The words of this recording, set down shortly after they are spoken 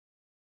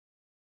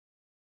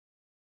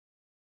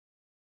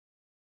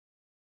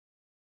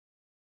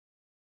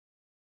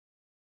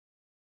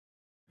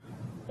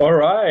All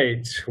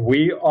right,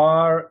 we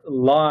are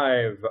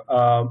live.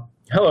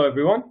 Hello,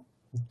 everyone.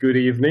 Good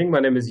evening. My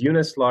name is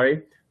Yunus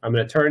Lari. I'm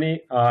an attorney.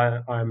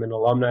 I'm an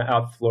alumni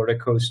at Florida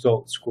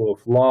Coastal School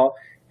of Law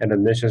and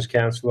admissions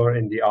counselor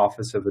in the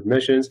Office of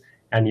Admissions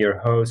and your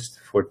host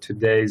for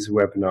today's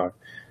webinar.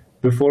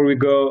 Before we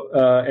go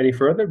any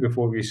further,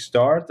 before we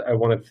start, I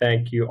want to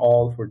thank you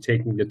all for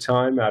taking the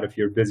time out of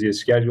your busiest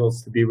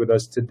schedules to be with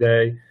us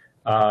today.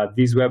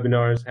 These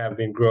webinars have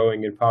been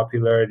growing in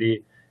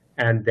popularity,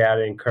 and that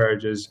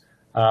encourages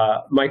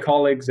my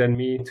colleagues and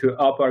me to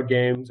up our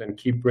games and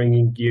keep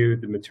bringing you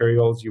the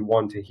materials you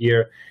want to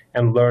hear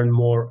and learn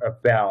more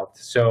about.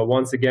 So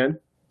once again,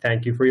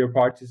 thank you for your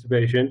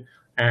participation,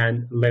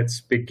 and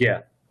let's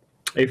begin.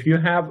 If you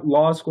have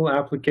law school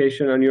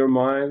application on your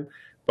mind,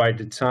 by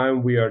the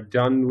time we are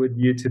done with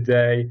you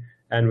today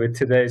and with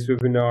today's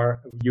webinar,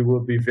 you will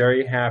be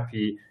very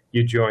happy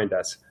you joined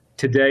us.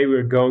 Today,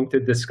 we're going to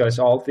discuss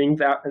all things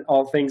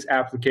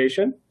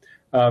application,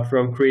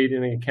 from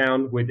creating an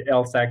account with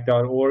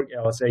lsac.org,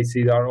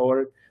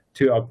 lsac.org,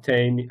 to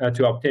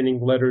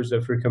obtaining letters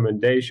of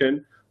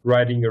recommendation,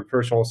 writing your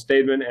personal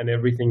statement, and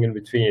everything in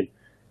between.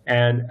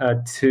 And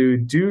to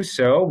do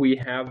so, we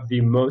have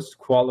the most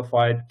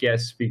qualified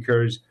guest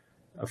speakers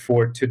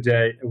for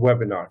today's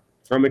webinar.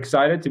 I'm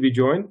excited to be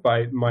joined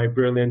by my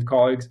brilliant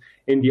colleagues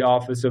in the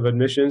Office of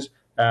Admissions,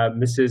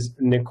 Mrs.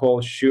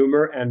 Nicole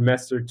Schumer and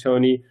Mr.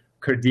 Tony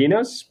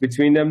Cardenas.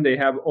 Between them, they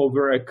have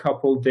over a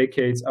couple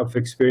decades of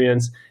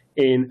experience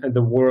in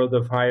the world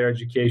of higher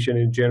education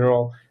in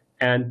general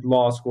and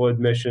law school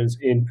admissions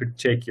in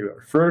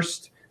particular.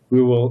 First,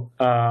 we will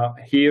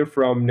hear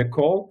from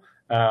Nicole,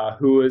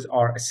 who is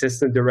our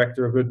Assistant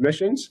Director of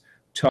Admissions,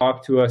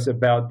 talk to us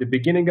about the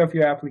beginning of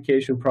your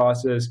application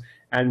process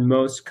and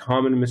most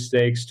common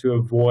mistakes to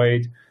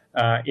avoid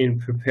in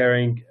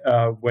preparing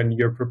when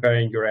you're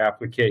preparing your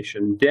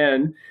application.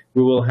 Then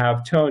we will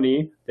have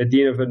Tony, the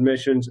Dean of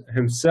Admissions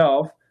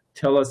himself,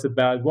 tell us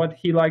about what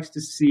he likes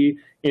to see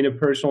in a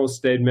personal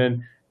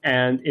statement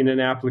and in an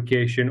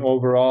application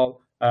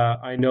overall.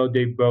 I know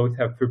they both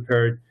have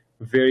prepared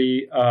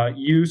very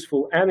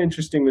useful and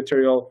interesting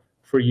material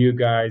for you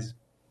guys.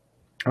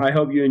 I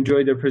hope you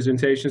enjoyed their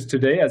presentations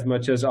today as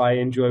much as I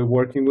enjoy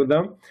working with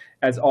them.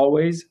 As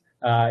always,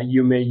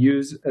 you may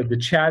use the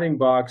chatting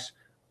box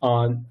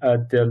on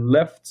the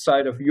left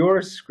side of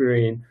your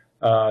screen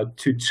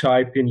to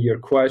type in your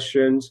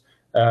questions.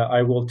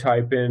 I will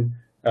type in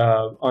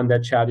on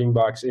that chatting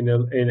box in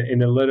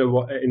a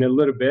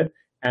little bit,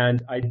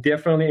 and I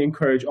definitely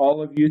encourage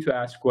all of you to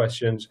ask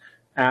questions.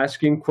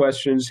 Asking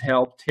questions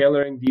help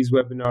tailoring these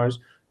webinars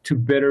to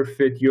better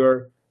fit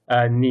your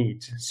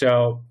needs.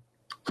 So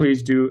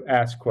please do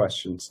ask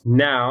questions.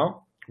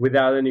 Now,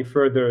 without any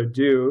further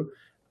ado,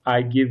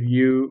 I give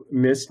you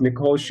Miss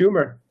Nicole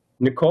Schumer.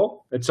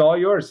 Nicole, it's all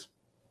yours.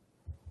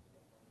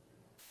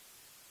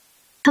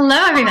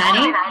 Hello,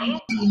 everybody.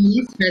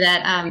 Thanks for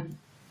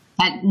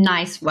that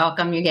nice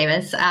welcome you gave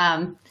us.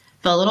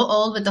 Feel a little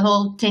old with the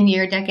whole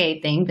 10-year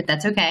decade thing, but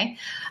that's okay.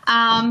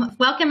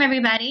 Welcome,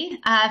 everybody,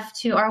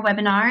 to our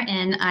webinar,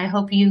 and I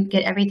hope you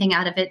get everything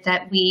out of it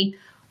that we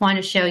want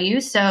to show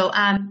you. So,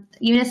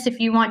 Eunice,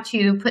 if you want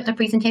to put the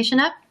presentation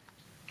up.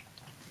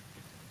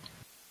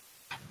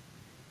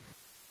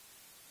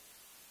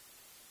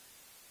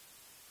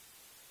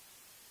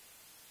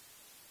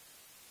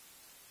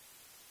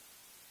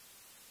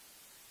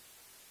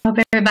 Hope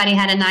everybody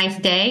had a nice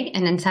day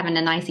and is having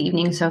a nice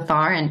evening so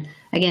far. And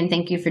again,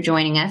 thank you for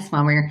joining us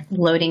while we're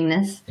loading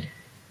this.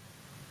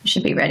 We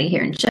should be ready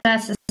here in just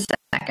a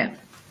second.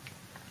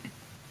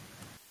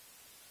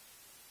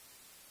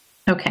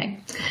 Okay.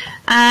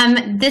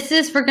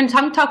 We're going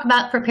to talk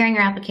about preparing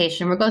your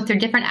application. We'll go through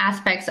different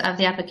aspects of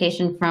the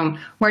application, from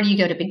where do you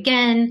go to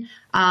begin,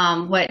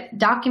 what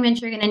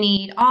documents you're going to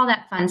need, all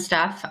that fun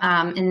stuff.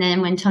 And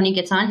then when Tony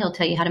gets on, he'll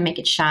tell you how to make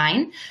it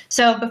shine.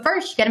 So, but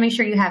first, you got to make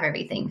sure you have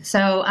everything.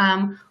 So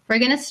we're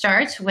going to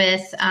start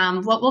with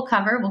what we'll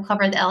cover. We'll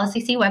cover the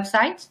LSAC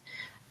website,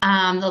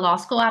 the law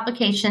school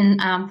application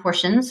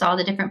portions, all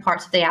the different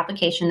parts of the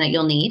application that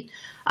you'll need.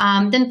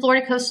 Then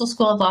Florida Coastal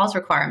School of Law's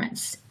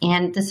requirements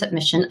and the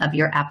submission of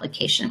your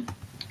application.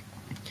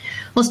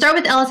 We'll start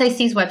with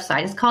LSAC's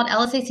website. It's called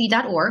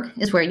lsac.org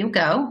is where you'll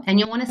go, and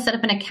you'll want to set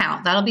up an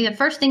account. That'll be the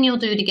first thing you'll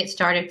do to get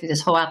started through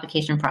this whole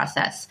application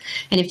process.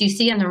 And if you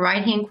see on the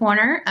right-hand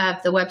corner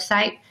of the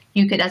website,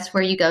 that's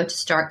where you go to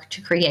start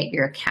to create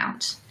your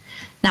account.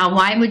 Now,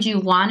 why would you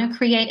want to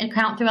create an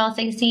account through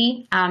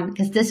LSAC?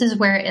 Because this is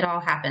where it all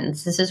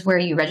happens. This is where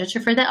you register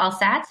for the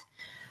LSAT.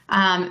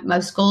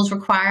 Most schools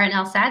require an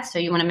LSAT, so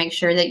you want to make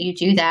sure that you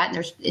do that.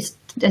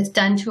 It's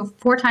done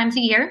 4 times a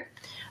year.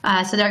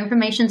 So their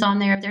information's on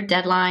there, their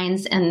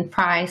deadlines and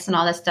price and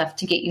all that stuff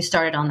to get you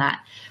started on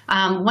that.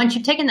 Once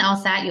you've taken the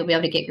LSAT, you'll be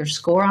able to get your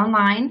score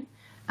online.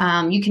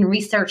 You can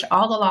research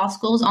all the law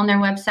schools on their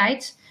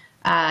website.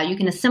 You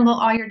can assemble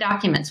all your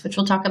documents, which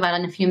we'll talk about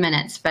in a few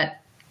minutes. But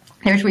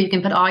There's where you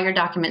can put all your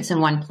documents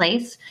in one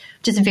place,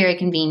 which is very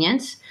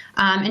convenient,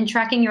 and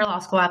tracking your law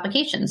school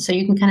applications. So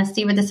you can kind of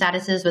see what the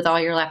status is with all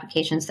your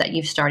applications that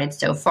you've started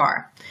so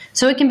far.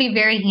 So it can be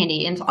very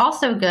handy, and it's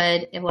also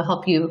good. It will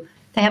help you.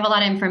 They have a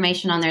lot of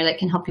information on there that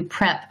can help you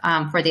prep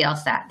for the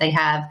LSAT. They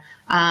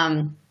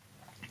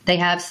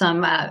have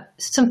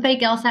some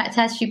fake LSAT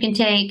tests you can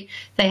take.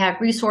 They have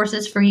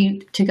resources for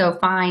you to go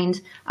find.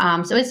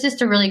 So it's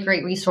just a really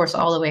great resource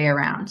all the way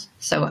around.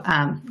 So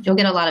you'll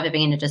get a lot of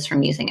advantages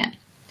from using it.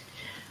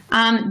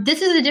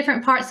 This is the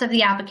different parts of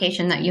the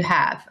application that you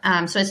have.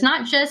 So it's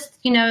not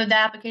just, the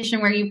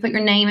application where you put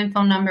your name and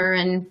phone number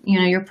and,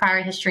 your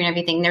prior history and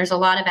everything. There's a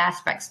lot of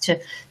aspects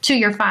to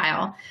your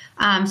file.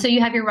 So you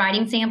have your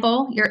writing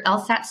sample, your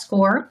LSAT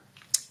score,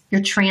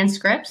 your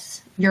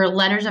transcripts, your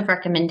letters of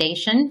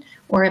recommendation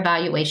or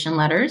evaluation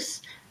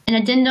letters, and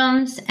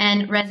addendums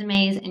and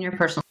resumes and your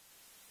personal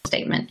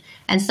statement.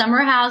 And some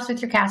are housed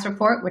with your CAS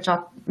report, which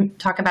I'll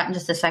talk about in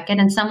just a second,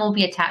 and some will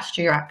be attached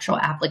to your actual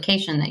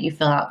application that you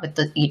fill out with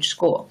each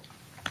school.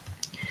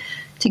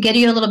 To get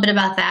you a little bit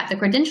about that, the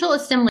Credential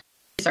Assembly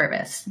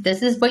Service.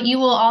 This is what you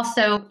will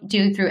also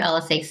do through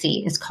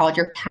LSAC. It's called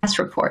your CAS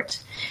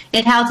report.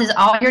 It houses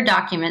all your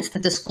documents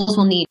that the schools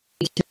will need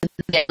to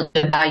be able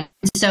to evaluate.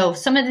 So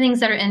some of the things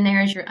that are in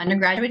there is your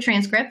undergraduate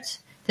transcript.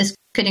 This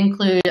could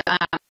include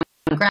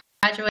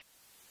graduate,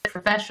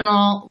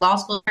 professional, law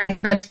school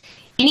transcript,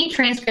 any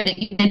transcript that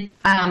you did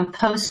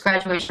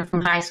post-graduation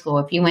from high school.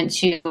 If you went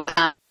to,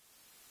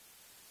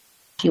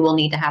 you will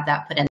need to have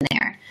that put in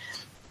there.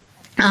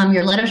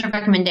 Your letters of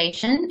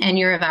recommendation and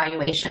your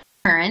evaluation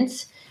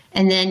currents,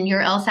 and then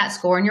your LSAT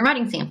score and your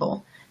writing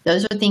sample.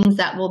 Those are things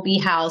that will be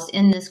housed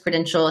in this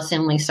Credential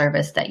Assembly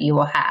Service that you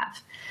will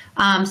have.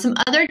 Some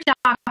other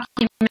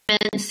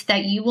documents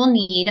that you will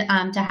need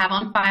to have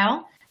on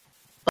file.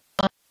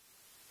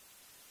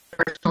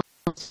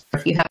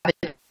 If you have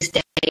a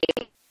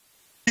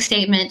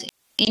statement,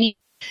 any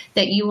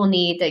that you will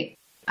need,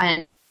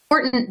 that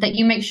important that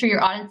you make sure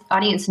your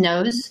audience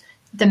knows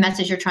the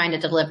message you're trying to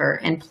deliver,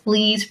 and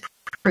please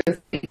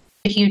proofread.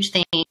 A huge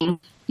thing.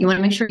 You want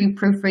to make sure you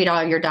proofread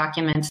all your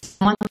documents.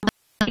 You want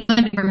to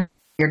remember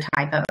your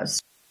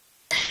typos.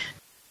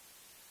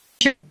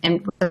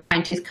 And with a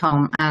fine-tooth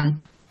comb,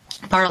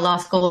 part of law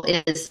school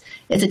is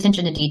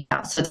attention to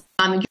detail. So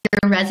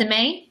your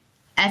resume,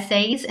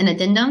 essays and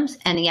addendums,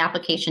 and the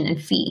application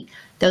and fee.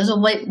 Those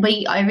will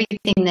be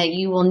everything that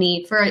you will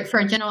need for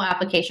a general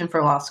application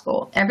for law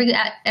school.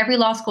 Every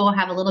law school will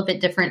have a little bit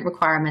different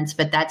requirements,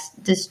 but that's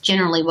just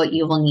generally what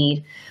you will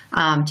need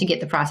to get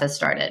the process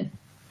started.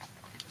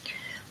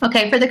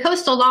 Okay, for the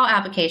coastal law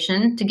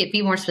application, to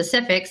be more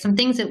specific, some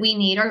things that we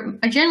need are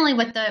generally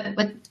what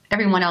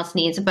everyone else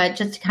needs, but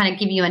just to kind of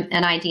give you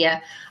an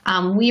idea,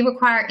 we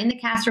require in the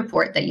CAS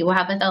report that you will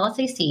have with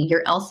LSAC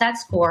your LSAT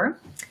score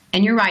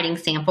and your writing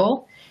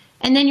sample,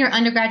 and then your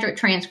undergraduate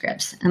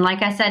transcripts. And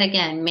like I said,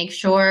 again, make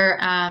sure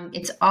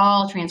it's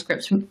all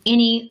transcripts from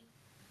any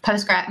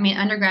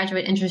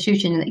undergraduate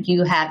institution that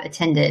you have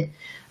attended.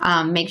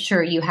 Make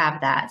sure you have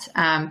that.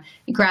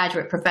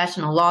 Graduate,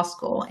 professional, law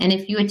school. And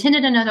if you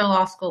attended another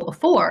law school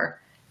before,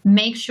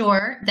 make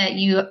sure that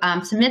you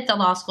submit the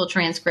law school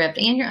transcript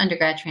and your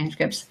undergrad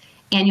transcripts,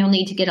 and you'll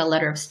need to get a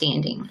letter of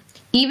standing.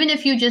 Even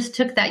if you just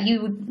took that,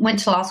 you went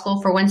to law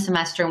school for one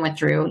semester and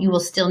withdrew, you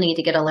will still need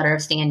to get a letter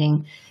of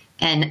standing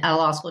and a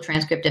law school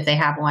transcript if they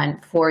have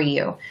one for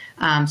you.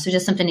 So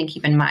just something to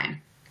keep in mind.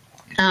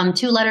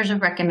 2 letters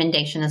of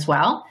recommendation as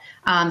well.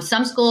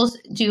 Some schools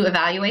do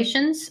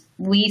evaluations.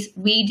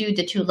 We do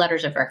the 2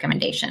 letters of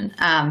recommendation.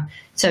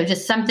 So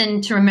just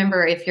something to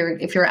remember if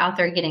you're out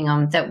there getting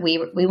them, that we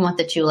want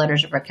the 2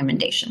 letters of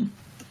recommendation.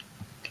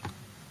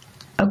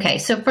 Okay,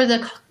 so for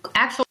the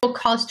actual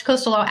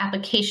coastal law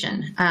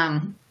application,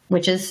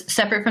 which is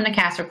separate from the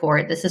CAS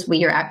report, this is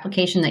your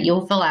application that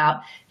you'll fill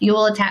out. You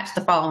will attach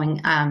the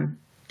following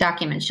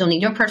documents. You'll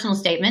need your personal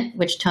statement,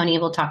 which Tony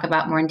will talk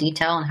about more in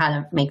detail and how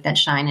to make that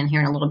shine in here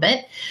in a little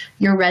bit.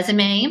 Your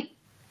resume,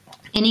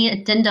 any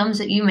addendums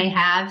that you may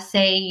have,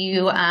 say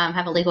you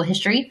have a legal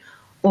history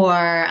or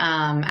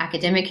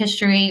academic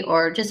history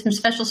or just some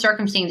special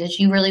circumstances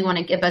you really want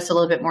to give us a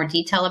little bit more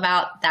detail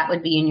about, that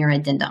would be in your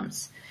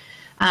addendums.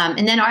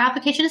 And then our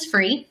application is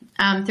free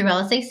through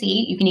LSAC.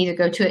 You can either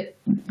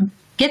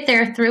get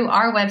there through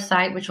our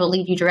website, which will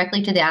lead you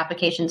directly to the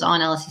applications on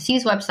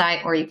LSAC's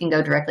website, or you can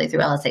go directly through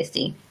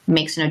LSAC. It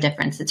makes no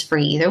difference. It's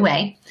free either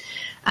way.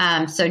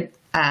 So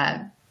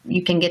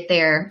you can get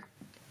there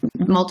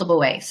multiple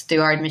ways,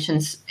 through our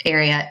admissions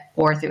area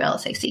or through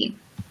LSAC.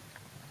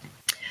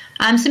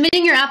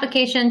 Submitting your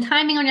application,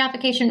 timing on your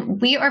application,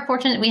 we are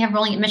fortunate we have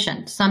rolling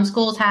admission. Some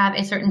schools have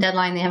a certain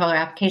deadline, they have other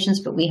applications,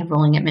 but we have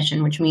rolling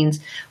admission, which means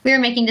we are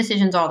making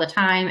decisions all the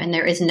time and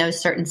there is no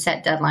certain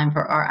set deadline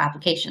for our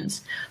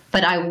applications.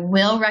 But I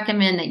will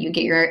recommend that you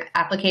get your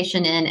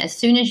application in as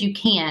soon as you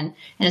can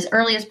and as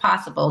early as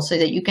possible so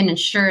that you can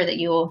ensure that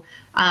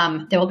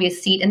there will be a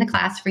seat in the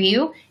class for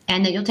you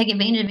and that you'll take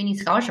advantage of any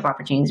scholarship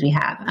opportunities we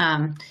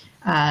have.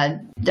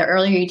 The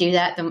earlier you do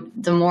that,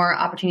 the more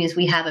opportunities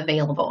we have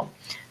available.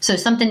 So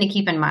something to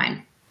keep in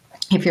mind.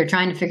 if you're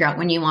trying to figure out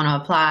when you want to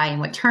apply and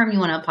what term you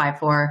want to apply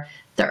for,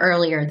 the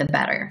earlier the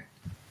better.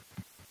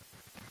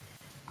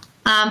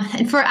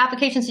 And for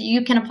applications that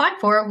you can apply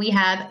for, we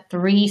have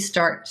 3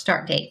 start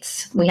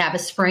dates. We have a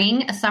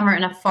spring, a summer,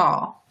 and a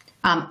fall.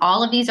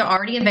 All of these are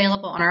already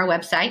available on our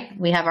website.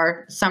 We have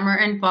our summer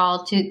and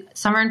fall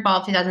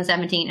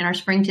 2017, and our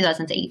spring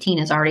 2018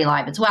 is already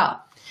live as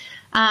well.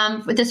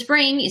 With the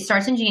spring, it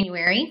starts in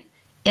January.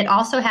 It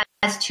also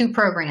has 2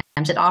 programs.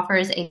 It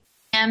offers a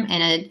and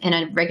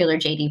a regular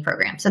JD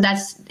program. So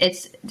that's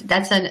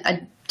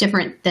a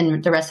different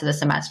than the rest of the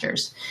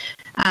semesters.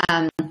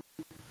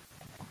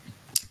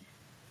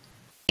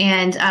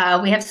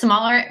 We have a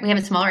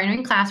smaller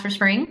entering class for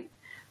spring,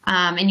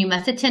 and you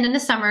must attend in the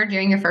summer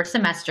during your first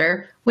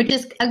semester, which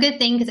is a good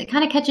thing because it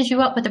kind of catches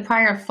you up with the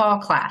prior fall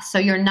class. So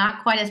you're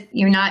not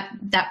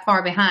that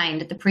far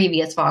behind the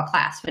previous fall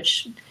class,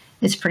 which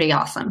is pretty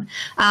awesome.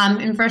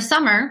 And for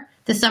summer,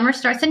 the summer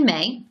starts in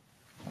May.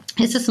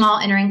 It's a small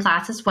entering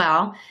class as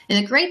well.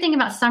 And the great thing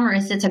about summer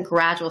is it's a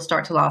gradual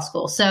start to law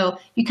school. So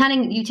you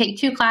take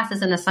 2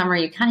 classes in the summer,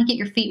 you kind of get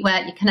your feet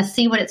wet, you kind of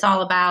see what it's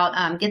all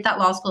about, get that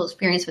law school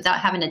experience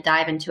without having to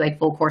dive into a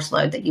full course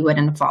load that you would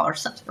in the fall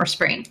or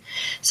spring.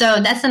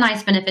 So that's a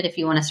nice benefit if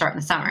you want to start in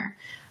the summer.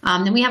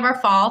 Then we have our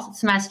fall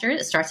semester.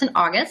 It starts in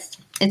August.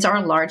 It's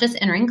our largest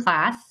entering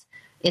class.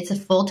 It's a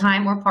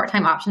full-time or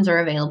part-time options are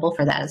available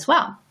for that as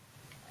well.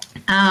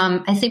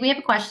 I see we have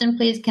a question.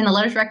 Please, can the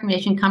letters of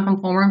recommendation come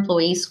from former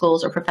employees,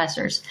 schools, or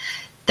professors?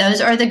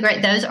 Those are the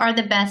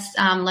best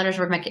letters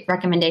of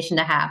recommendation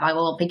to have. I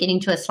will be getting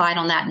to a slide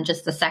on that in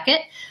just a second.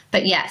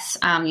 But yes,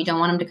 you don't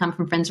want them to come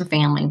from friends or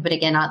family. But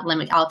again,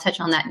 I'll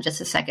touch on that in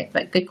just a second.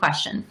 But good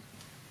question.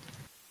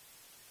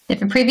 If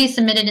a previous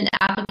submitted an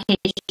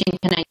application,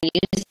 can I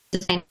use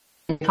the same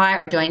file,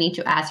 or do I need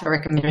to ask for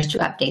recommenders to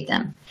update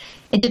them?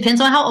 It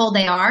depends on how old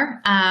they are,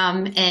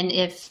 and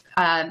if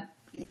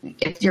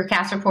your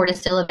CAS report is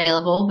still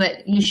available,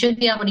 but you should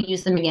be able to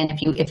use them again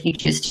if you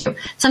choose to.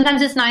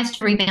 Sometimes it's nice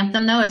to revamp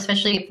them though,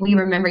 especially if we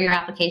remember your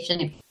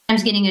application.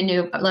 Sometimes getting a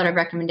new letter of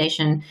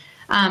recommendation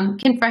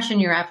can freshen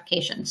your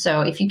application.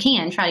 So if you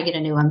can, try to get a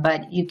new one,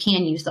 but you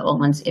can use the old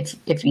ones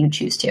if you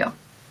choose to.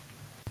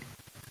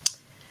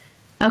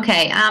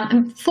 Okay,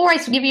 before I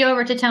give you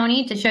over to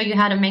Tony to show you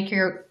how to make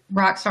your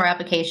Rockstar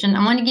application,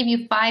 I want to give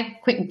you 5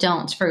 quick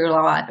don'ts for your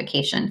law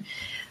application.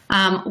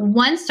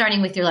 One,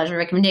 starting with your letter of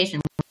recommendation,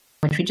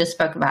 which we just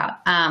spoke about.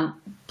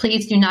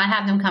 Please do not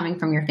have them coming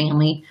from your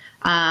family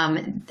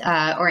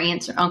or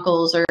aunts or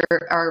uncles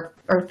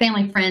or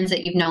family friends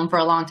that you've known for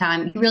a long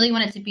time. You really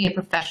want it to be a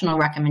professional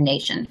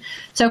recommendation.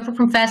 So for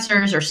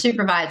professors or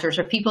supervisors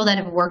or people that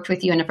have worked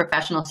with you in a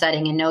professional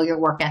setting and know your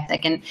work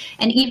ethic, and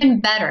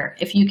even better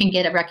if you can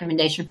get a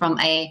recommendation from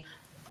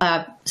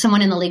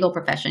someone in the legal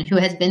profession who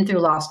has been through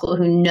law school,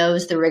 who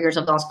knows the rigors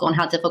of law school and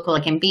how difficult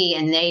it can be,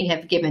 and they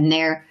have given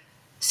their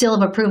seal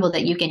of approval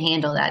that you can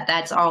handle that.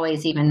 That's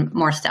always even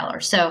more stellar.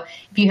 So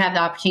if you have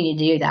the opportunity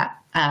to do that,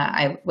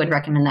 I would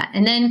recommend that.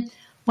 And then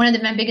one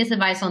of my biggest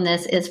advice on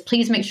this is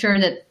please make sure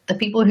that the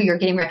people who you're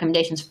getting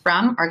recommendations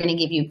from are going to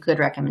give you good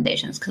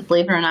recommendations. Because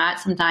believe it or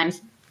not,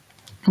 sometimes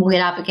we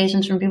get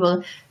applications from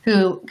people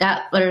who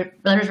got letters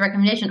of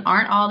recommendation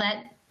aren't all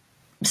that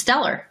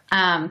stellar.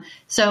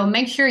 So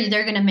make sure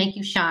they're going to make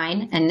you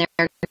shine and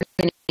they're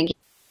going to get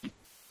you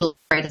as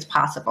great as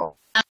possible.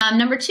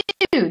 Number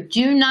 2,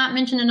 do not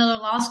mention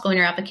another law school in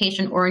your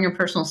application or in your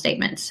personal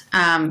statements.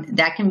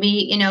 That can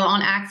be,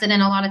 on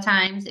accident a lot of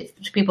times if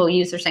people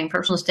use their same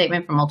personal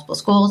statement from multiple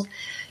schools.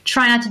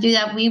 Try not to do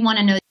that. We want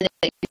to know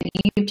that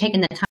you've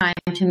taken the time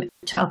to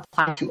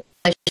apply to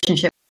a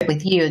relationship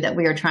with you that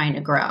we are trying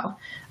to grow.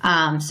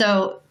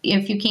 So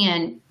if you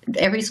can,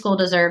 every school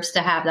deserves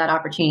to have that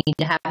opportunity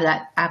to have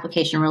that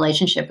application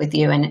relationship with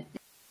you, and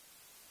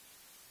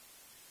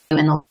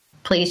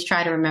please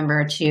try to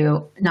remember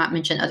to not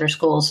mention other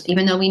schools,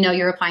 even though we know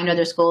you're applying to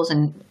other schools,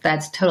 and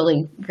that's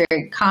totally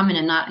very common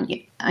and not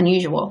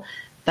unusual.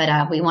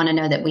 But we want to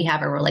know that we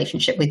have a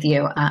relationship with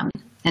you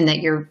and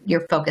that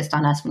you're focused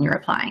on us when you're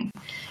applying.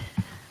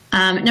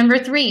 Number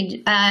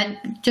 3,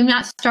 do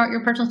not start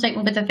your personal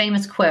statement with a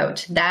famous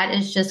quote. That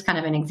is just kind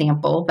of an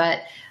example,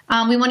 but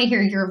we want to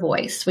hear your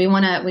voice. We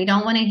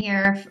don't want to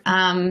hear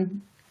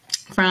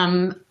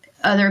from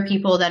other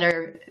people that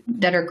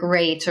are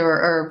great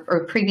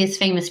or previous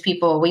famous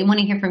people. We want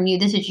to hear from you.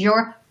 This is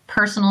your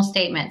personal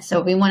statement.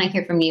 So we want to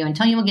hear from you. And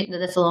Tony will get into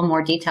this a little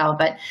more detail,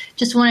 but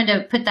just wanted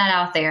to put that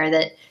out there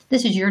that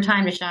this is your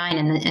time to shine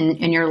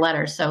in your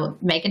letters. So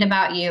make it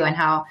about you and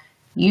how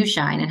you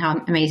shine and how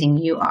amazing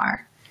you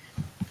are.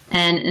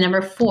 And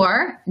number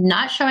 4,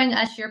 not showing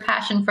us your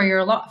passion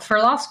for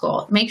law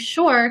school. Make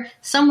sure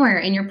somewhere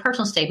in your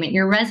personal statement,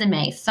 your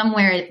resume,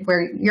 somewhere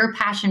where your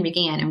passion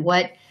began and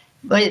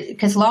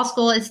because law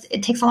school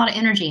it takes a lot of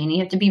energy and you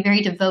have to be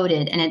very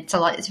devoted, and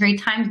it's very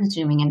time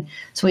consuming. And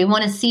so we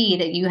want to see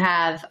that you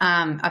have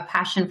a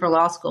passion for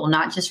law school,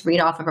 not just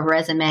read off of a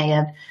resume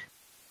of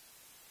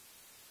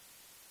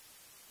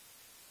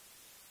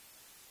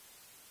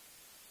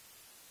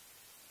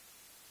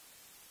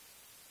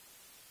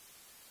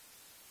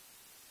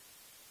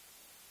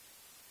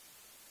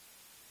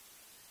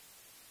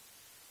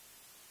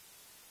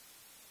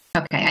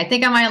Okay, I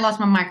think I might have lost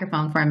my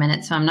microphone for a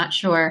minute, so I'm not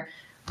sure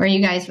what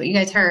you guys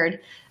heard.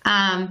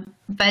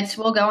 But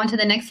we'll go on to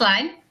the next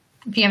slide.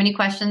 If you have any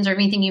questions or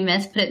anything you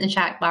missed, put it in the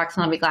chat box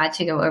and I'll be glad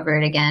to go over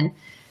it again.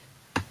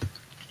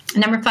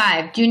 Number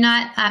 5, do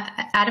not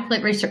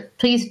adequate research.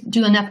 Please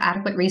do enough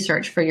adequate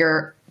research for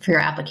your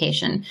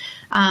application.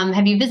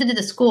 Have you visited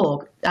the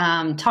school,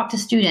 talked to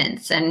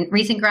students and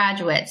recent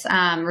graduates,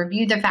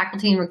 reviewed their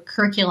faculty and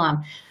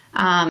curriculum?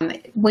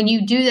 When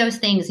you do those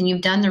things and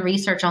you've done the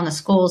research on the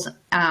schools,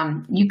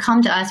 you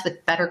come to us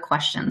with better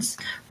questions,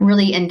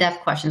 really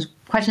in-depth questions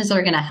that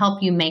are going to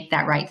help you make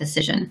that right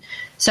decision.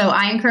 So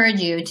I encourage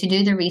you to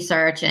do the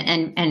research,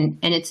 and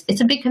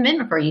it's a big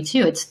commitment for you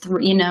too. It's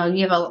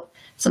you have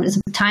some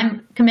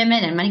time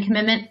commitment and money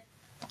commitment.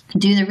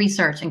 Do the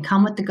research and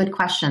come with the good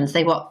questions.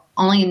 They will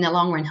only in the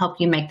long run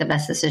help you make the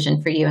best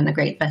decision for you and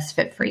the best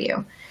fit for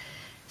you.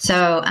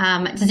 So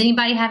does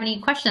anybody have any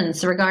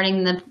questions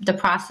regarding the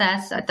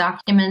process,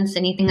 documents,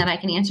 anything that I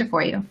can answer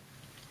for you?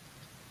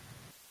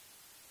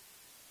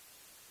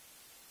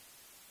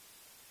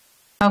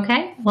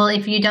 Okay, well,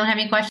 if you don't have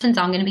any questions,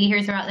 I'm going to be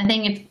here throughout the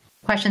thing if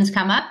questions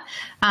come up,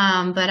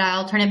 but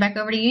I'll turn it back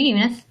over to you,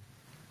 Eunice.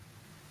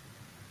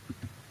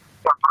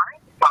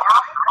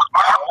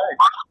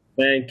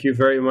 Thank you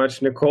very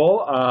much,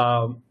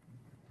 Nicole.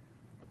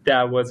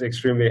 That was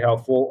extremely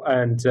helpful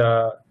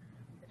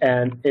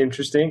and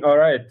interesting. All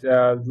right,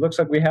 looks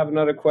like we have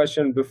another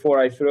question before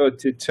I throw it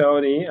to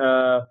Tony.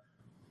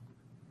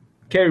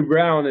 Carrie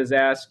Brown is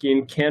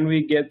asking, can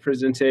we get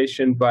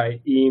presentation by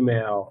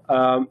email?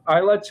 I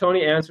let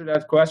Tony answer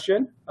that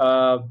question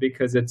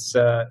because it's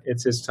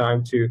his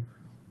time to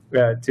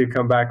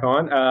come back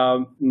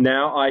on.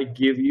 Now I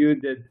give you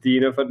the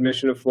Dean of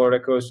Admission of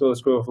Florida Coastal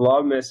School of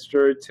Law,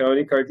 Mr.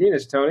 Tony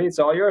Cardenas. Tony, it's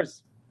all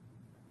yours.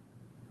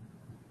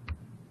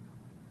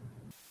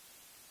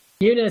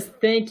 Eunice,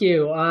 thank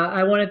you.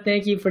 I want to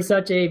thank you for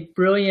such a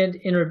brilliant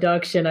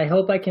introduction. I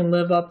hope I can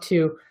live up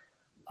to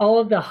all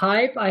of the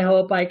hype. I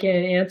hope I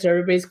can answer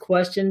everybody's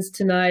questions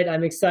tonight.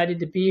 I'm excited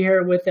to be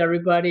here with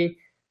everybody.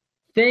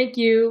 Thank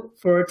you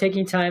for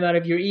taking time out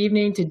of your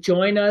evening to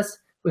join us.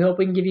 We hope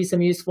we can give you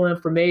some useful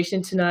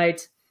information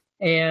tonight.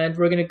 And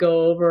we're going to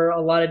go over a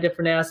lot of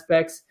different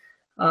aspects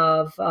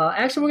of,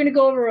 actually, we're going to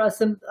go over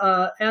some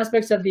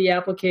aspects of the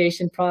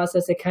application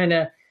process that kind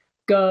of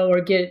go or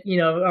get,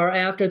 our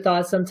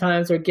afterthoughts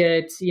sometimes, or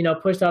get,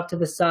 pushed off to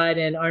the side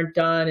and aren't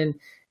done.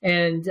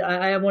 And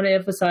I want to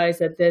emphasize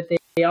that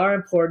they are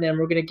important, and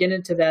we're going to get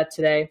into that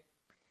today.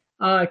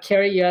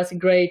 Carrie, you asked a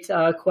great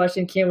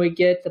question. Can we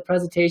get the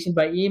presentation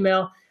by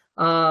email?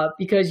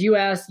 Because you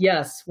asked,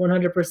 yes,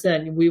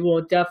 100%. We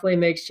will definitely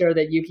make sure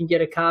that you can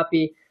get a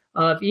copy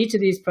of each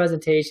of these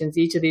presentations,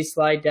 each of these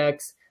slide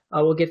decks.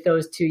 We'll get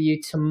those to you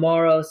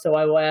tomorrow. So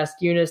I will ask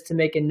Eunice to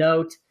make a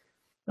note.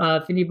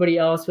 If anybody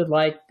else would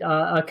like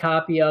a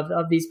copy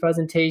of these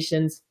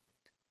presentations,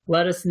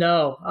 let us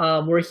know.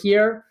 We're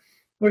here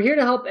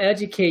to help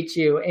educate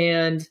you.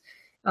 And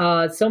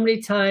so many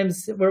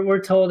times we're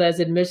told as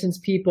admissions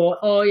people,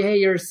 oh, hey,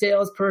 you're a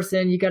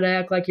salesperson, you got to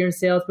act like you're in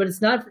sales. But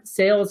it's not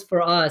sales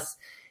for us.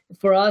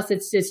 For us,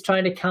 it's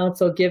trying to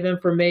counsel, give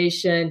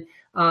information,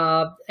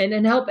 and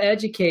then help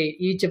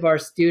educate each of our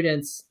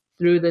students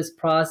through this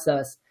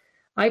process.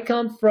 I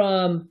come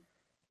from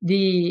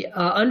the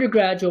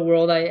undergraduate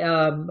world.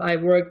 I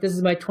work, this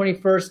is my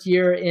 21st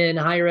year in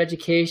higher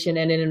education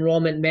and in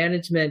enrollment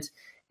management.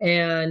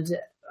 And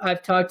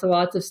I've talked to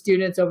lots of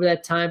students over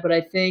that time, but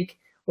I think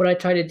what I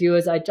try to do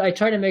is I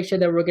try to make sure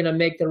that we're going to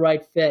make the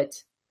right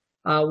fit,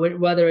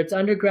 whether it's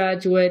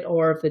undergraduate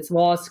or if it's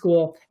law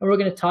school. And we're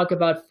going to talk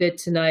about fit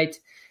tonight.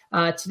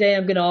 Today,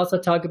 I'm going to also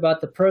talk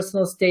about the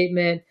personal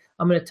statement.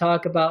 I'm going to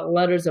talk about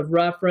letters of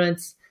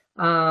reference,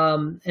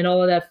 and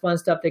all of that fun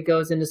stuff that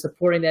goes into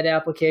supporting that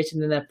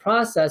application and that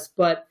process.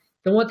 But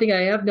the one thing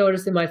I have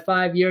noticed in my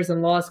 5 years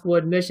in law school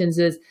admissions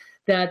is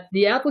that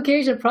the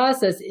application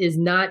process is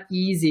not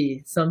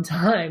easy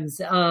sometimes.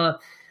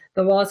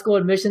 The Law School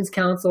Admissions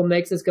Council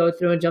makes us go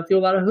through and jump through a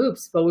lot of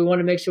hoops, but we want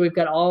to make sure we've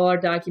got all our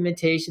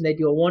documentation. They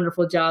do a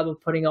wonderful job of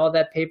putting all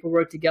that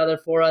paperwork together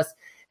for us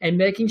and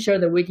making sure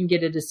that we can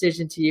get a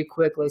decision to you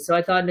quickly. So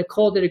I thought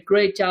Nicole did a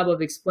great job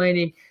of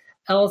explaining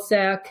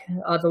LSAC,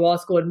 the Law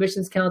School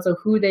Admissions Council,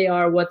 who they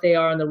are, what they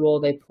are, and the role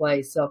they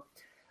play. So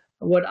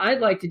what I'd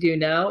like to do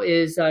now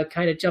is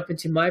kind of jump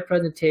into my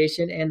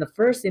presentation. And the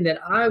first thing that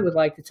I would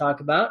like to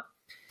talk about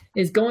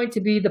is going to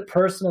be the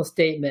personal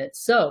statement.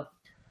 So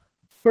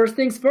first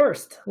things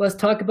first, let's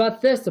talk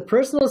about this. The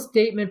personal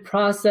statement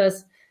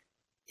process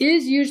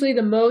is usually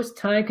the most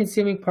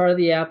time-consuming part of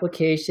the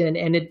application,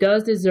 and it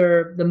does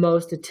deserve the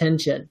most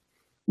attention.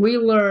 We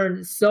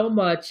learn so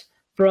much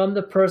from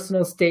the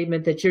personal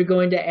statement that you're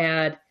going to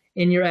add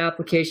in your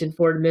application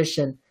for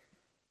admission.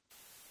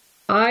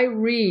 I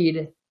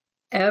read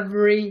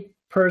every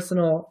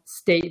personal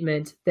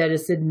statement that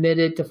is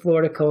submitted to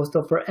Florida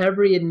Coastal for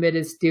every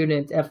admitted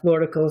student at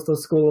Florida Coastal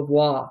School of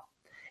Law.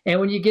 And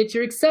when you get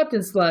your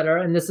acceptance letter,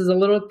 and this is a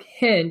little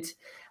hint,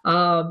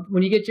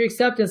 when you get your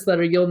acceptance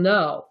letter, you'll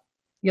know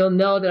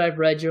that I've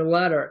read your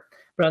letter.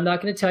 but I'm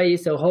not going to tell you.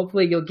 So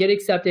hopefully you'll get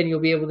accepted and you'll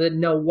be able to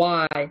know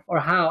why or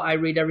how I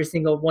read every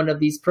single one of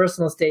these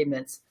personal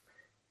statements.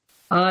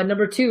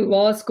 Number 2,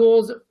 law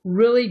schools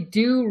really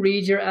do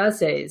read your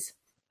essays.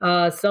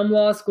 Some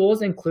law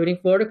schools, including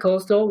Florida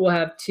Coastal, will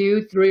have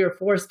 2, 3, or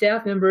 4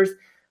 staff members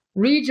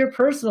read your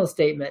personal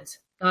statement.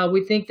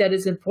 We think that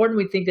is important.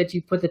 We think that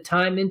you put the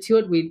time into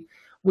it.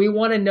 We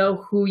want to know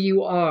who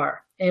you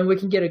are, and we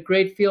can get a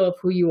great feel of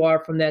who you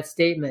are from that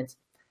statement.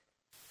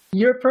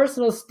 Your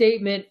personal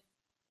statement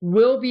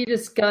will be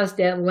discussed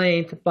at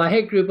length by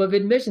a group of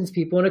admissions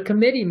people in a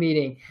committee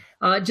meeting,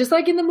 just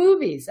like in the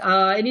movies.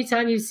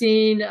 Anytime you've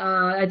seen,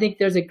 I think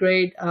there's a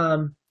great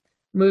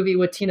movie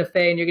with Tina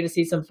Fey, and you're going to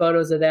see some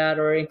photos of that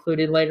or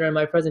included later in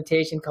my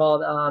presentation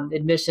called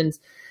Admissions.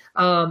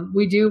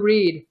 We do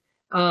read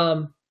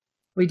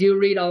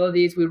all of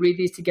these. We read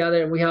these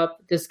together and we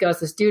help discuss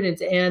the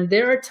students. And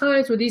there are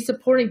times where these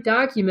supporting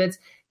documents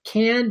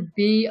can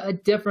be a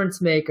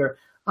difference maker.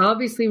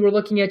 Obviously, we're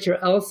looking at your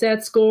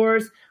LSAT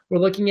scores. We're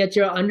looking at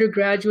your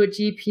undergraduate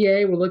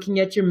GPA. We're looking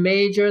at your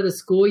major, the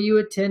school you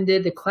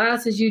attended, the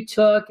classes you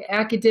took,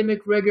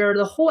 academic rigor.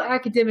 The whole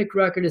academic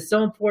record is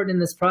so important in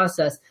this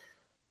process.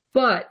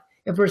 But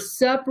if we're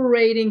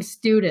separating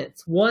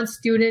students, one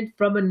student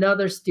from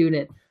another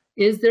student,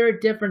 is there a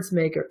difference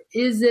maker?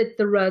 Is it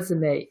the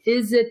resume?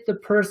 Is it the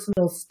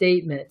personal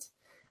statement?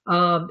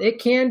 It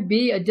can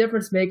be a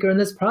difference maker in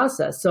this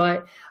process. So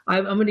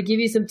I'm going to give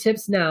you some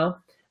tips now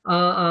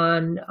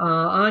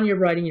on your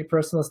writing your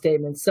personal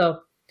statement. So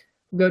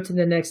we'll go to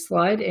the next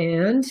slide.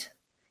 And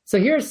so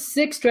here are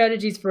 6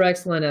 strategies for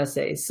excellent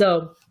essays.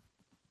 So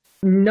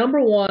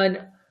number 1,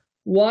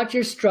 watch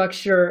your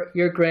structure,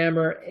 your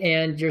grammar,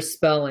 and your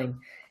spelling.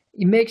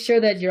 You make sure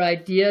that your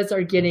ideas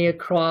are getting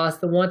across.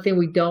 The one thing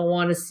we don't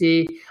want to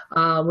see,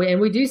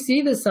 and we do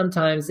see this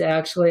sometimes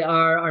actually,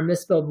 are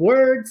misspelled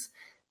words,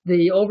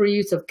 the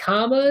overuse of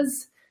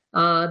commas,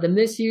 the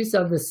misuse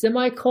of the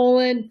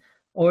semicolon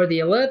or the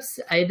ellipse.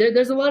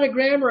 There's a lot of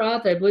grammar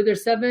out there. I believe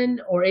there's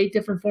 7 or 8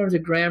 different forms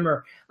of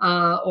grammar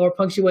or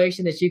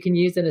punctuation that you can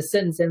use in a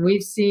sentence, and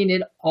we've seen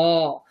it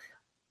all.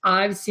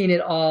 I've seen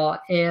it all,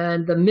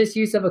 and the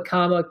misuse of a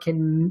comma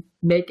can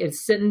make a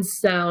sentence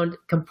sound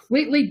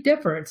completely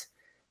different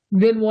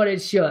than what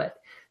it should.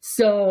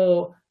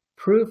 So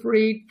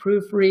proofread,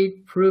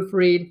 proofread,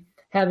 proofread.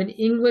 Have an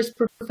English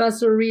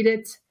professor read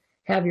it.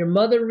 Have your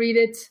mother read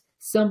it.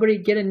 Somebody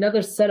get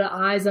another set of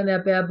eyes on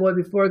that bad boy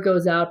before it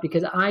goes out,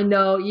 because I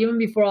know even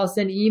before I'll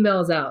send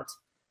emails out,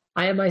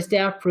 I have my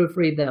staff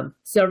proofread them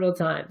several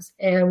times,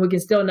 and we can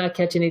still not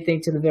catch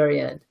anything to the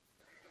very end.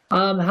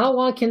 How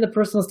long can the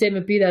personal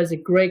statement be? That is a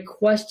great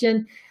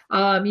question.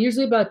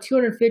 Usually about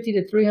 250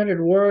 to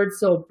 300 words,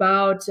 so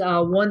about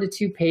 1 to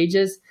 2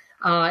 pages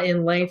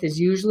in length is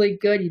usually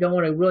good. You don't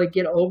want to really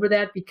get over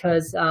that,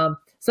 because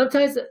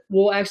sometimes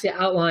we'll actually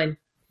outline,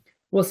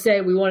 we'll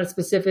say we want it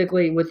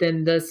specifically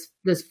within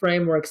this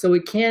framework, so we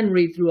can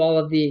read through all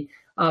of the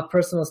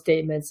personal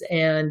statements.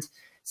 And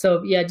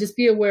so, yeah, just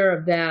be aware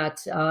of that.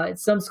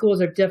 Some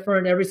schools are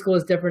different. Every school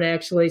is different,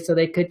 actually, so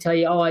they could tell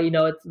you, oh,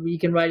 you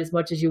can write as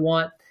much as you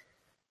want.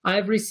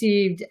 I've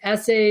received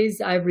essays.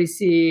 I've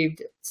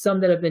received some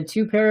that have been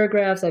 2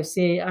 paragraphs. I've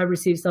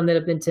received some that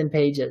have been 10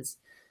 pages.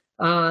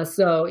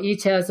 So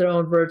each has their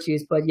own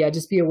virtues, but yeah,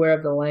 just be aware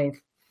of the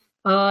length.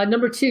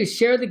 Number 2,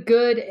 share the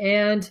good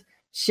and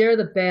share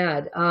the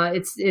bad.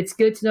 It's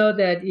good to know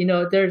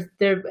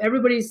that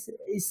everybody's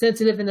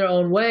sensitive in their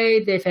own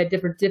way. They've had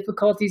different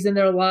difficulties in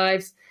their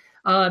lives.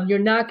 You're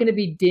not going to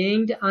be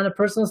dinged on a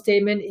personal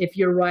statement if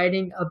you're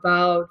writing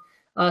about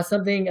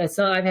something.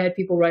 I've had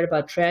people write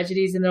about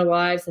tragedies in their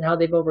lives and how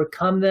they've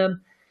overcome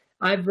them.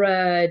 I've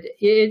read,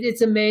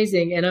 it's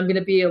amazing, and I'm going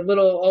to be a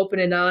little open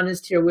and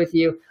honest here with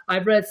you.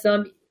 I've read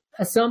some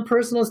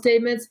personal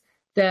statements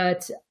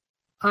that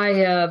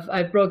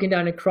I've broken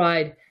down and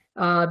cried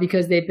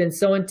because they've been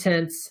so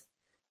intense,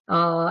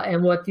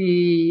 and what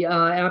the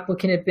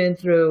applicant had been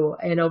through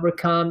and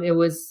overcome. It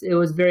was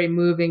very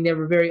moving. They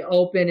were very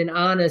open and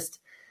honest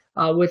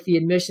with the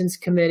admissions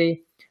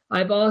committee.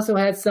 I've also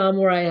had some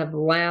where I have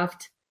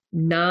laughed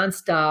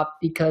nonstop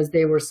because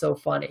they were so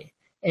funny.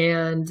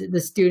 And the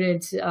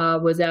student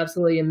was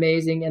absolutely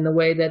amazing. And the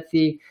way that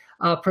the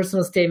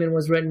personal statement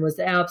was written was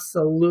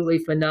absolutely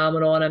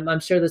phenomenal. And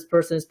I'm sure this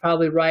person is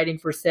probably writing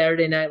for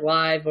Saturday Night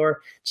Live or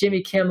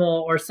Jimmy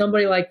Kimmel or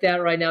somebody like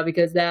that right now,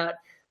 because that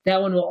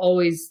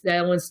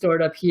one's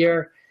stored up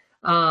here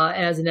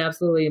as an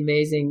absolutely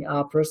amazing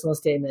personal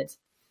statement.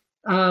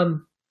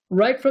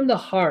 Right from the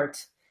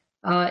heart.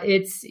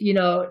 It's,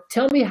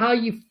 tell me how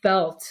you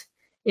felt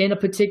in a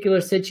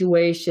particular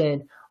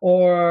situation,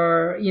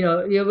 or,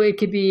 it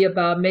could be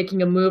about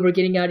making a move or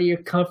getting out of your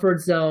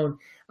comfort zone,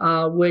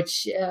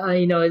 which,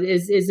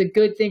 is a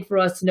good thing for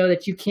us to know,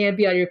 that you can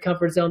be out of your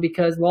comfort zone,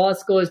 because law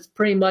school is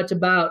pretty much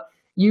about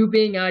you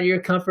being out of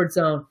your comfort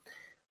zone.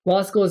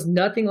 Law school is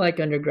nothing like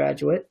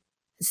undergraduate.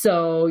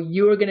 So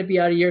you are going to be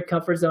out of your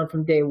comfort zone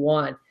from day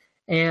one.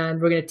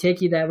 And we're going to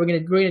take you that. We're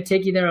going to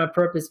take you there on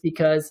purpose,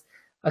 because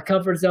a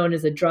comfort zone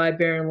is a dry,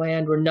 barren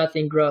land where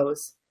nothing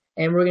grows.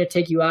 And we're going to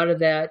take you out of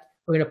that.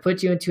 We're going to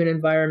put you into an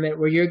environment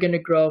where you're going to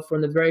grow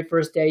from the very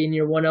first day in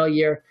your 1L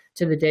year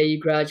to the day you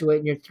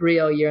graduate in your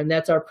 3L year. And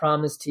that's our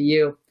promise to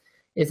you,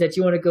 is that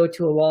you want to go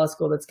to a law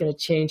school that's going to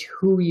change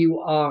who you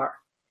are.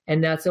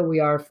 And that's what we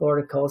are at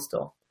Florida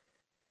Coastal.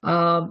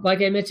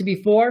 Like I mentioned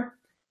before,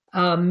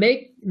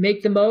 make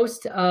the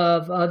most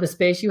of the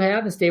space you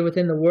have and stay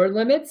within the word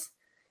limits.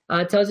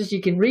 It tells us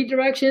you can read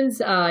directions,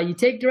 you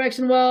take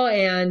direction well,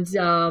 and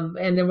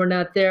then we're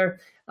not there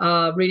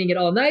reading it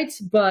all night,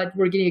 but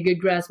we're getting a good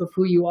grasp of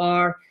who you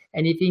are.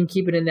 And if you can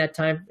keep it in that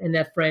time, in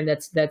that frame,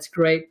 that's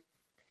great.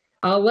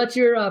 Let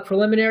your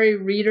preliminary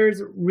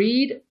readers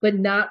read, but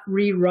not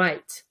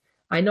rewrite.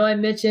 I know I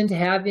mentioned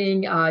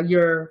having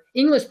your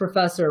English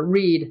professor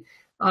read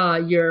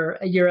your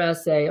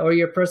essay or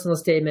your personal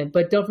statement,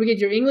 but don't forget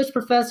your English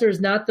professor is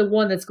not the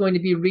one that's going to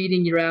be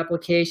reading your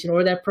application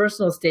or that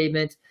personal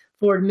statement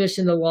for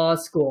admission to law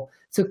school.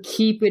 So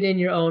keep it in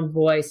your own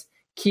voice,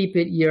 keep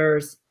it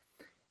yours.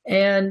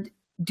 And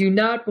do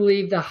not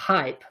believe the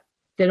hype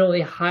that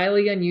only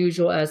highly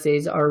unusual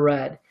essays are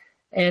read.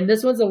 And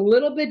this one's a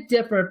little bit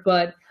different,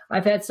 but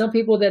I've had some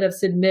people that have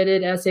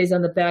submitted essays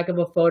on the back of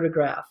a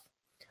photograph.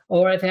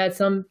 Or I've had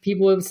some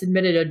people who've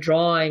submitted a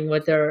drawing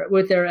with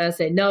their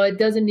essay. No, it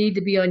doesn't need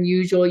to be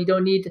unusual. You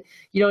don't need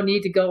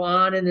to go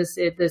on in this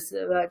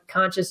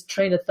conscious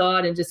train of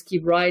thought and just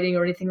keep writing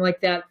or anything like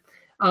that.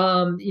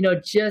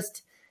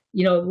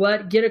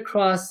 Get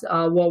across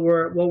what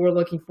we're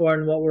looking for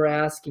and what we're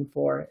asking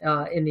for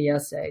in the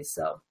essay.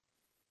 So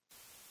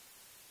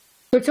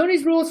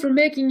Tony's rules for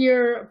making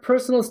your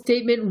personal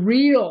statement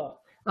real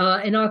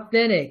and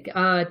authentic.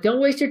 Don't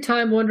waste your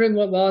time wondering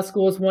what law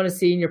schools want to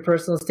see in your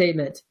personal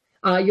statement.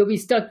 You'll be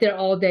stuck there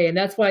all day. And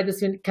that's why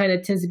this one kind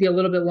of tends to be a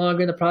little bit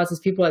longer in the process.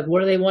 People are like, what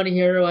do they want to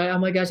hear? Oh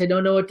my gosh, I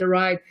don't know what to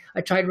write.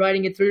 I tried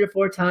writing it 3 or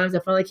 4 times. I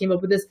finally came up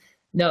with this.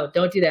 No,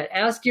 don't do that.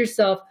 Ask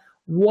yourself,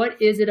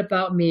 what is it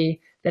about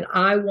me that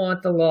I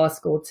want the law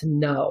school to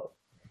know?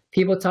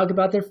 People talk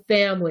about their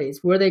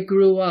families, where they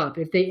grew up,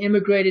 if they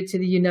immigrated to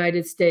the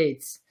United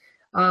States.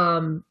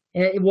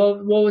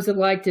 What was it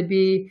like to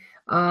be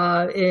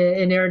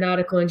an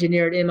aeronautical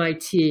engineer at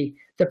MIT?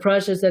 The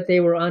pressures that they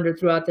were under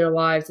throughout their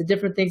lives, the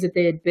different things that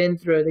they had been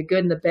through, the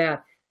good and the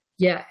bad.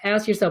 Yeah,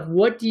 ask yourself,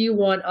 what do you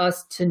want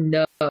us to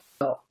know?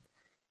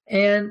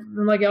 And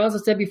like I also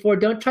said before,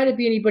 don't try to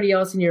be anybody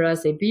else in your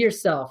essay. Be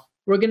yourself.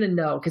 We're going to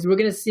know because we're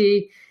going to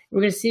see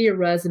your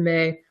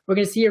resume. We're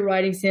going to see your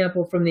writing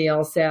sample from the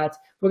LSAT.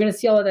 We're going to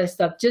see all of that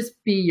stuff.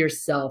 Just be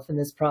yourself in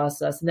this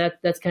process. And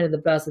that's kind of the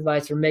best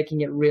advice for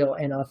making it real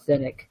and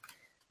authentic.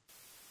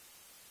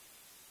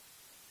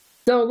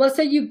 So let's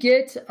say you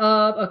get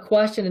a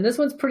question, and this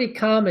one's pretty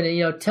common.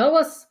 And, tell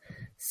us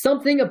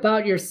something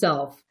about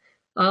yourself.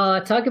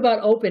 Talk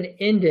about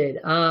open-ended.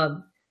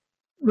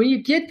 When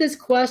you get this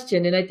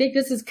question, and I think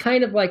this is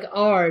kind of like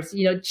ours,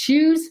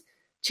 choose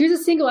a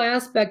single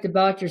aspect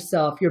about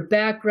yourself, your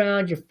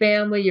background, your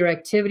family, your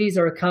activities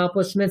or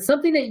accomplishments,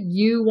 something that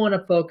you want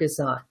to focus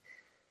on.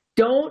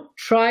 Don't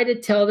try to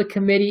tell the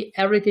committee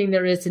everything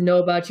there is to know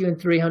about you in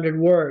 300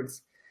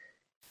 words.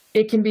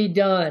 It can be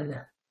done.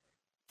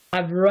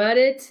 I've read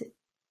it.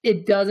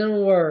 It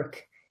doesn't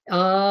work.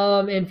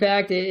 In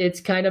fact, it's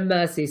kind of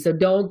messy. So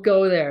don't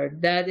go there.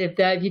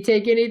 If you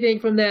take anything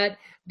from that,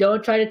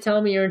 don't try to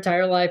tell me your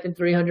entire life in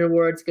 300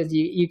 words because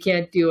you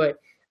can't do it.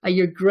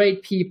 You're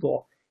great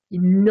people.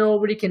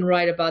 Nobody can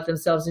write about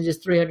themselves in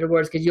just 300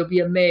 words because you'll be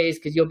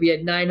amazed because you'll be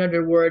at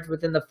 900 words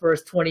within the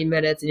first 20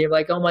 minutes and you're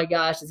like, oh my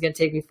gosh, it's going to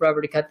take me forever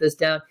to cut this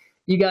down.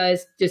 You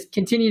guys just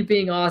continue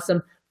being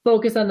awesome.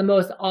 Focus on the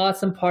most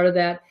awesome part of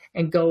that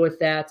and go with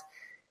that.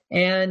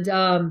 And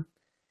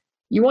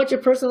you want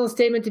your personal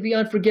statement to be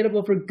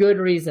unforgettable for good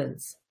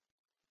reasons.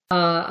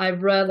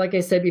 I've read, like I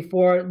said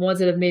before, ones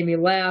that have made me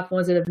laugh,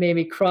 ones that have made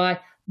me cry.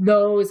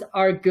 Those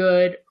are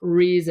good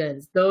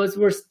reasons. Those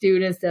were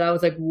students that I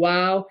was like,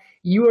 wow,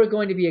 you are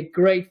going to be a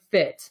great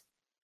fit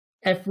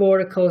at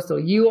Florida Coastal.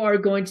 You are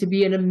going to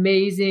be an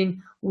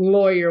amazing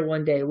lawyer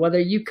one day. Whether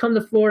you come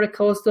to Florida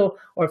Coastal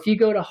or if you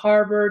go to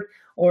Harvard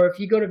or if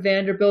you go to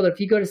Vanderbilt or if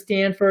you go to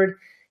Stanford,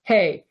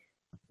 hey,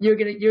 you're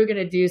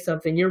gonna do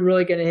something. You're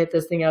really gonna hit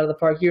this thing out of the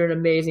park. You're an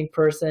amazing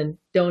person.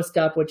 Don't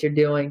stop what you're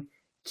doing.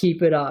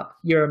 Keep it up.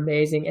 You're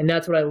amazing. And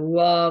that's what I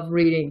love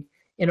reading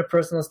in a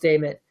personal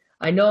statement.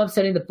 I know I'm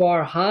setting the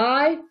bar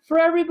high for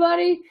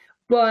everybody,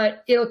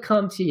 but it'll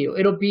come to you.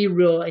 It'll be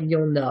real and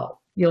you'll know.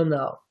 You'll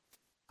know.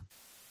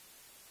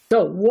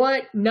 So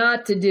what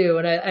not to do?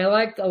 And I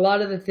liked a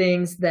lot of the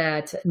things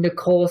that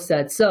Nicole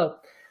said. So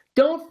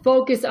don't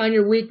focus on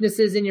your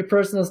weaknesses in your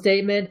personal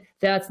statement.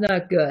 That's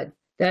not good.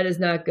 That is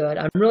not good.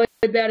 I'm really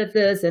bad at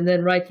this, and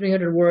then write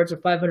 300 words or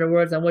 500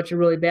 words on what you're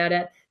really bad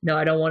at. No,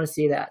 I don't want to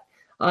see that.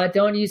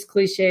 Don't use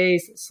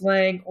cliches,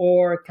 slang,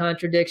 or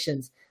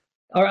contradictions.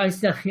 Or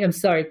I'm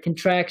sorry,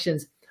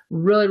 contractions.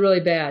 Really, really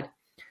bad.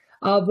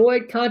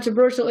 Avoid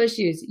controversial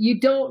issues.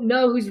 You don't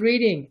know who's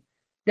reading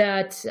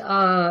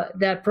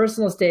that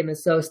personal statement,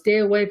 so stay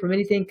away from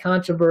anything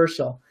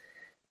controversial.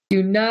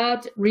 Do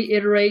not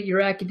reiterate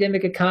your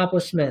academic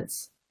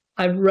accomplishments.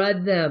 I've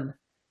read them.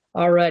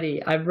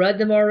 already. I've read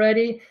them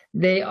already.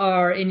 They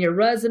are in your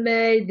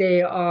resume.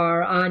 They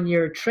are on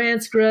your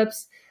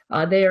transcripts.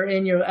 They are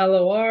in your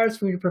LORs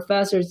from your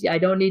professors. I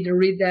don't need to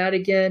read that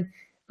again.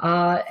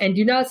 And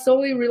do not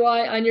solely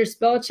rely on your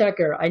spell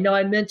checker. I know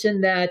I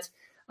mentioned that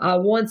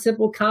one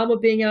simple comma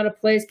being out of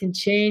place can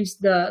change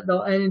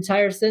an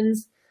entire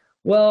sentence.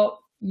 Well,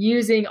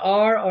 using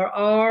R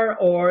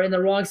or in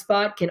the wrong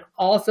spot can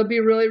also be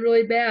really,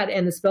 really bad,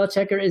 and the spell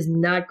checker is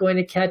not going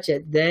to catch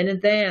it then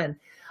and then.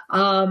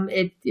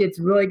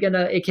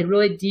 It can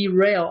really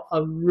derail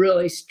a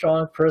really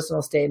strong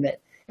personal statement.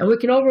 And we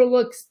can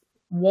overlook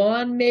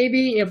one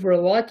maybe if we're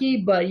lucky,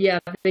 but yeah,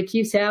 if it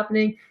keeps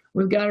happening,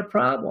 we've got a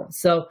problem.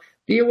 So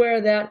be aware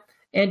of that.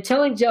 And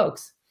telling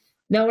jokes.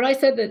 Now, when I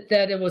said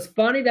that it was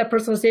funny, that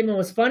personal statement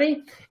was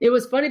funny, it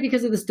was funny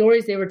because of the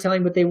stories they were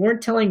telling, but they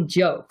weren't telling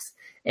jokes.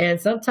 And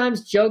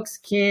sometimes jokes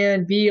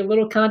can be a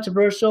little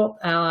controversial.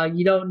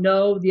 You don't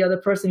know the other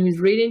person who's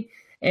reading.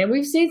 And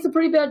we've seen some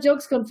pretty bad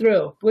jokes come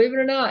through, believe it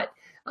or not.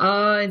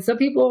 And some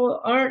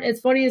people aren't as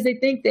funny as they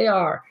think they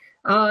are.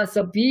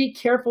 So be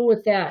careful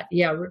with that.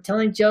 Yeah, we're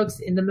telling jokes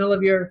in the middle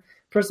of your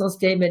personal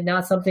statement,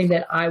 not something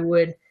that I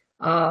would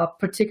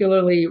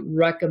particularly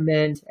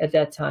recommend at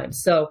that time.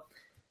 So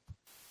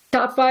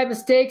top 5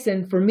 mistakes,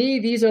 and for me,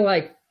 these are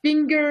like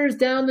fingers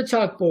down the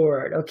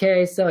chalkboard.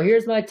 Okay, so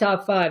here's my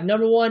top 5.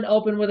 Number 1,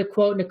 open with a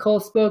quote. Nicole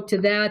spoke to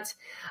that.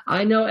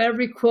 I know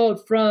every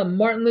quote from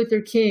Martin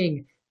Luther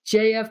King,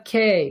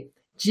 JFK,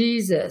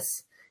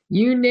 Jesus,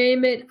 you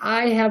name it.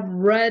 I have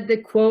read the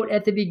quote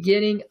at the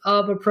beginning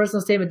of a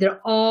personal statement.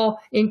 They're all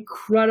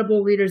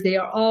incredible leaders. They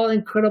are all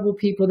incredible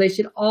people. They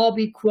should all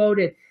be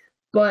quoted.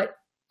 But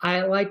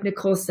like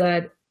Nicole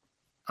said,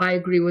 I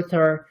agree with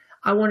her.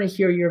 I want to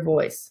hear your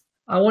voice.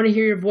 I want to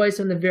hear your voice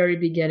from the very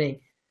beginning.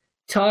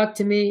 Talk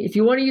to me. If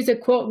you want to use a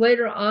quote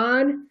later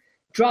on,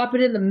 drop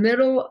it in the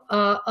middle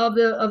of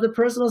the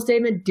personal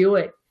statement. Do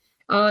it,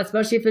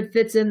 especially if it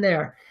fits in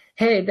there.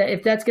 Hey,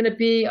 if that's going to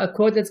be a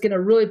quote that's going to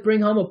really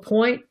bring home a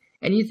point,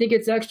 and you think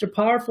it's extra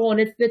powerful and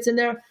it fits in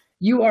there,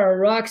 you are a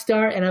rock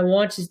star, and I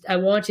want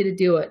you to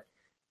do it.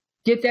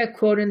 Get that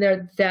quote in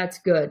there. That's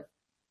good.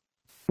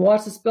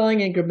 Watch the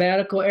spelling and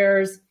grammatical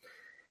errors.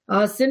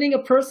 Sending a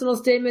personal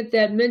statement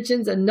that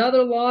mentions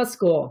another law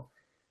school.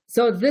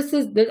 So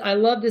I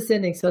love this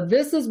ending. So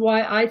this is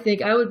why I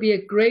think I would be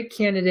a great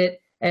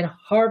candidate at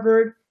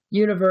Harvard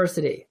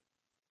University.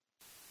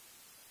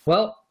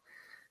 Well,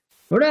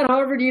 we're not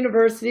Harvard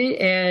University,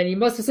 and you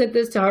must have sent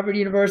this to Harvard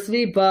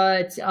University,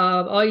 but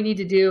all you need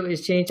to do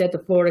is change that to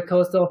Florida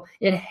Coastal.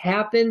 It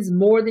happens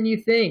more than you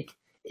think.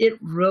 It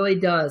really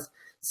does.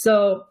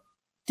 So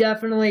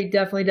definitely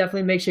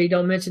make sure you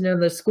don't mention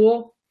another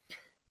school.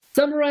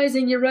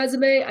 Summarizing your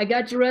resume. I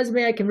got your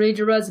resume. I can read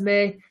your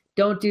resume.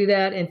 Don't do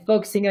that. And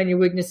focusing on your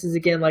weaknesses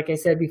again, like I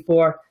said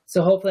before.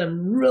 So hopefully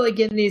I'm really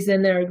getting these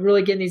in there,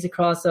 really getting these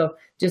across. So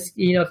just,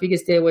 if you could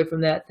stay away from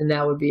that, then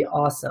that would be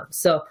awesome.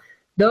 So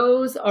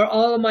those are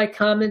all of my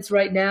comments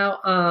right now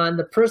on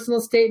the personal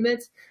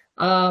statements.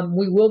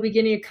 We will be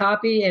getting a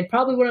copy, and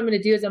probably what I'm going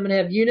to do is I'm going to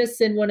have Eunice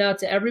send one out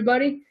to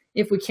everybody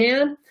if we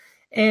can,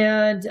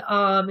 and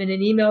in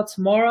an email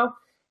tomorrow.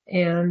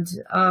 And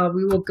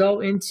we will go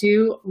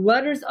into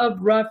letters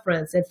of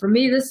reference. And for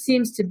me, this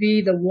seems to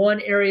be the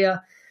one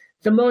area,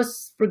 the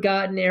most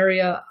forgotten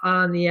area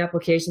on the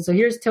application. So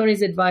here's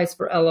Tony's advice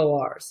for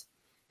LORs.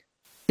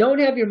 Don't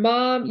have your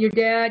mom, your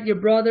dad, your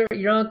brother,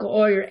 your uncle,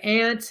 or your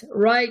aunt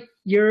write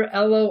your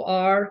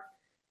LOR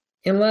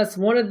unless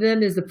one of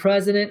them is the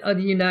President of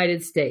the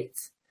United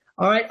States.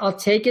 All right, I'll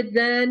take it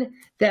then.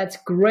 That's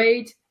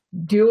great.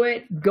 Do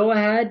it. Go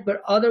ahead.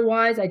 But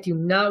otherwise, I do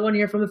not want to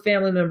hear from a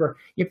family member.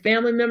 Your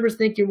family members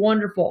think you're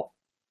wonderful.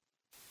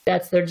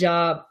 That's their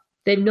job.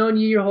 They've known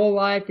you your whole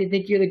life. They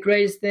think you're the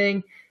greatest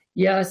thing.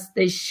 Yes,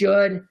 they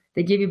should.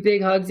 They give you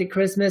big hugs at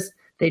Christmas.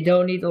 They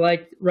don't need to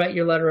write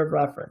your letter of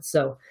reference.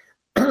 So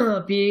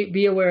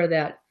be aware of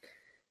that.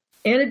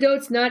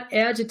 Anecdotes, not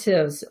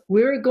adjectives.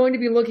 We're going to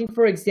be looking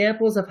for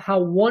examples of how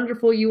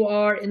wonderful you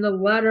are in the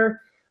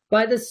letter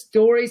by the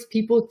stories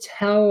people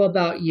tell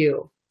about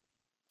you.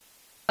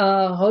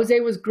 Jose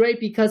was great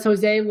because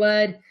Jose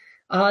led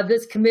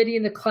this committee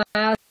in the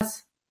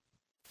class.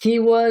 He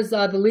was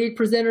the lead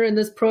presenter in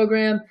this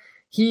program.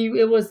 He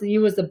was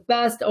the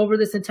best over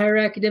this entire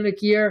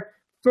academic year.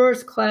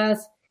 First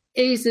class,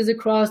 aces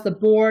across the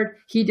board.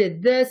 He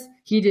did this,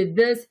 he did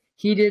this,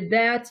 he did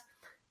that.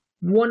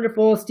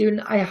 Wonderful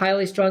student. I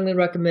highly, strongly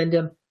recommend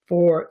him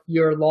for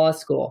your law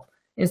school.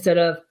 Instead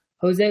of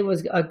Jose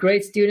was a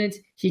great student.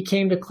 He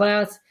came to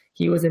class.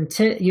 He was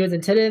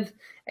attentive,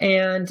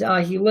 and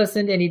he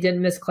listened, and he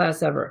didn't miss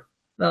class ever.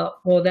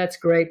 Well, that's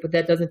great, but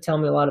that doesn't tell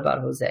me a lot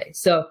about Jose.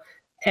 So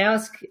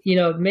ask,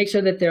 make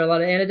sure that there are a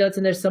lot of anecdotes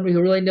in there. Somebody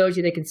who really knows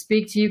you, they can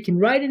speak to you, can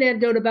write an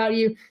anecdote about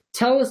you,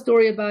 tell a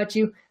story about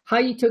you, how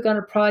you took on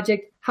a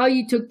project, how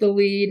you took the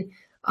lead,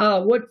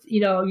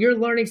 your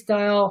learning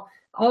style,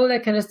 all of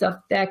that kind of stuff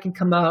that can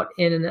come out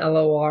in an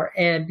LOR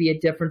and be a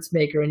difference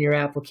maker in your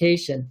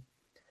application.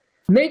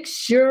 Make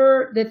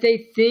sure that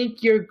they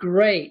think you're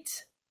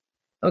great.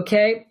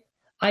 Okay.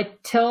 I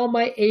tell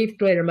my eighth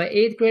grader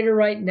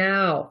right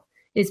now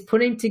is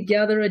putting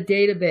together a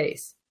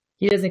database.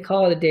 He doesn't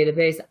call it a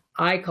database.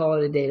 I call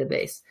it a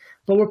database.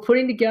 But we're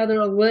putting together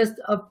a list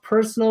of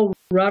personal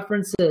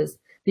references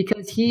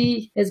because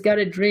he has got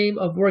a dream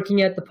of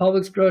working at the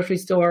Publix grocery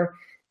store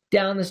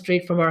down the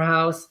street from our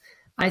house.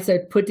 I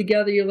said, put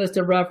together your list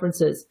of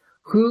references.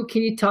 Who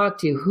can you talk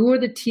to? Who are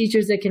the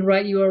teachers that can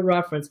write you a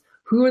reference?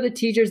 Who are the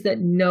teachers that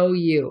know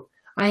you?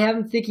 I have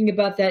him thinking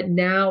about that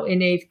now in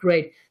 8th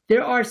grade.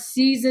 There are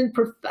seasoned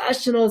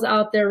professionals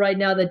out there right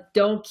now that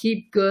don't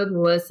keep good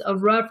lists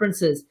of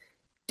references.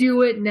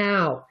 Do it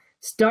now.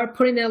 Start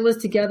putting that list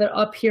together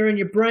up here in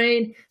your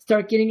brain.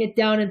 Start getting it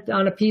down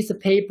on a piece of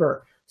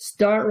paper.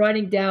 Start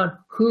writing down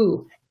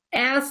who.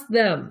 Ask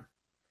them.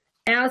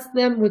 Ask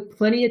them with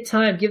plenty of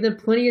time. Give them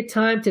plenty of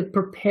time to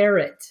prepare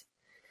it.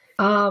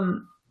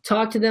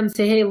 Talk to them.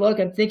 Say, hey, look,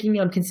 I'm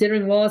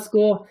considering law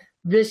school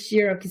this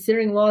year. I'm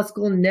considering law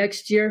school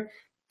next year.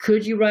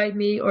 Could you write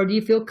me, or do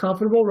you feel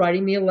comfortable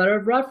writing me a letter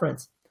of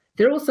reference?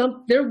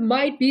 There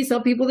might be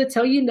some people that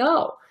tell you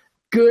no.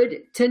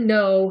 Good to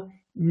know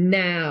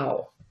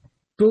now.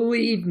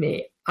 Believe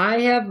me, I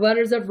have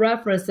letters of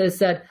reference that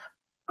said,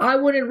 I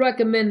wouldn't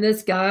recommend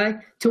this guy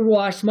to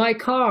wash my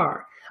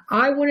car.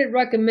 I wouldn't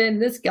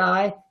recommend this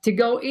guy to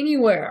go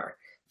anywhere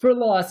for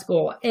law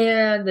school.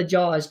 And the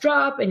jaws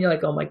drop and you're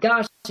like, oh my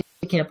gosh,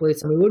 I can't believe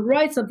somebody would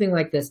write something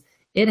like this.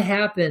 It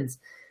happens.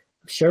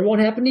 I'm sure it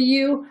won't happen to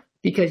you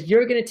because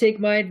you're going to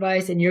take my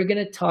advice and you're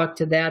going to talk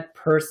to that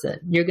person.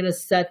 You're going to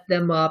set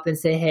them up and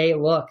say, hey,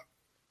 look,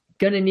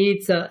 going to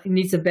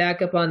need some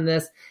backup on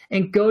this,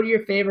 and go to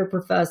your favorite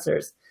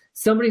professors.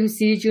 Somebody who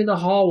sees you in the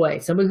hallway,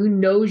 somebody who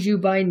knows you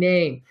by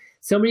name,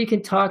 somebody you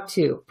can talk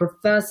to,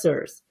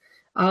 professors.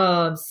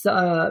 And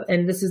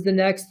this is the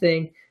next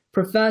thing,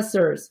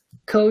 professors,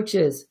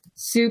 coaches,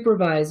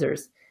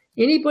 supervisors,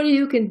 anybody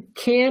who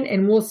can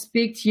and will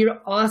speak to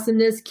your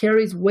awesomeness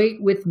carries weight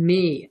with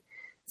me.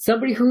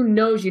 Somebody who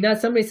knows you,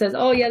 not somebody says,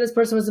 oh yeah, this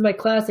person was in my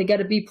class, they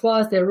got a B+,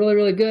 they're really,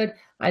 really good.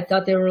 I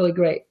thought they were really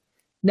great.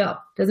 No,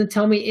 doesn't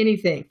tell me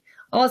anything.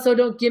 Also,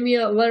 don't give me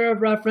a letter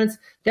of reference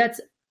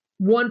that's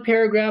one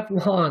paragraph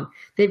long.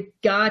 They've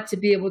got to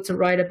be able to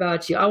write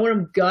about you. I want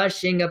them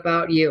gushing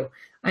about you.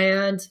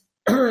 And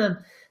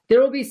there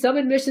will be some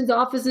admissions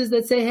offices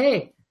that say,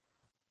 hey,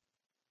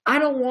 I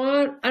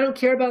don't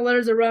care about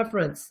letters of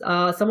reference.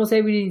 Some will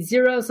say we need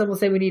 0, some will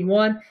say we need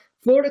 1.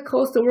 Florida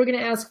Coastal, we're going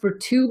to ask for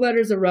 2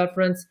 letters of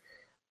reference.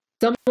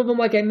 Some of them,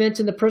 like I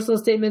mentioned, the personal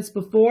statements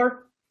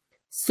before.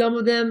 Some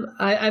of them,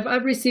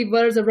 I've received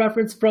letters of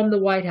reference from the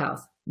White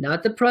House.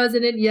 Not the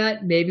president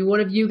yet. Maybe one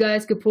of you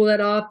guys could pull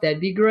that off. That'd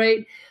be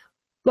great.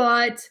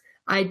 But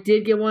I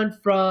did get one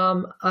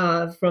from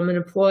an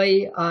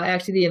employee,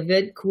 actually the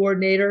event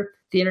coordinator,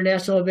 the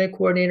international event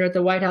coordinator at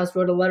the White House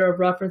wrote a letter of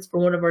reference for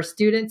one of our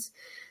students.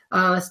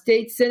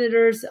 State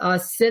senators,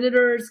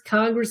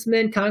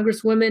 congressmen,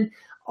 congresswomen,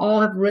 all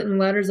have written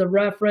letters of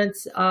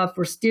reference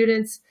for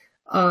students.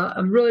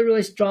 I'm really,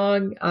 really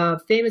strong.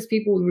 Famous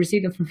people, we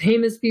receive them from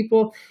famous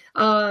people.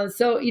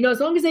 So, as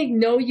long as they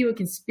know you and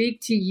can speak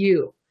to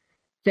you,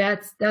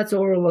 that's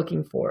what we're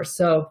looking for.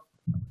 So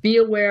be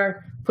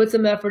aware, put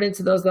some effort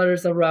into those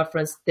letters of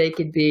reference. They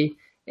could be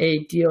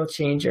a deal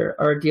changer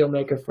or a deal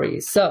maker for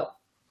you. So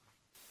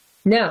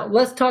now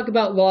let's talk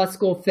about law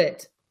school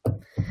fit.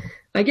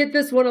 I get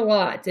this one a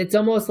lot. It's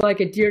almost like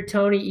a Dear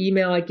Tony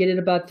email. I get it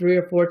about 3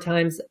 or 4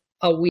 times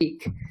a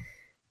week.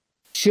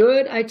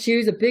 Should I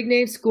choose a big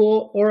name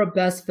school or a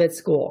best fit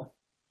school?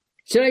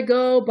 Should I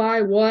go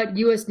by what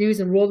U.S. News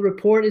and World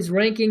Report is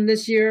ranking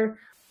this year?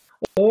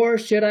 Or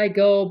should I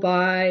go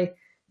by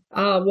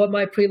what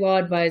my pre-law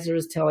advisor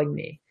is telling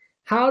me?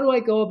 How do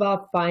I go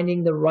about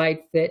finding the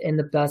right fit and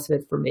the best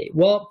fit for me?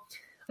 Well,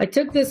 I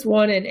took this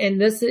one, and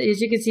this, as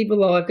you can see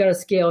below, I've got a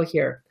scale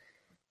here.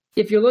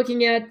 If you're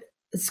looking at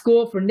a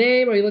school for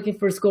name or you're looking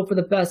for a school for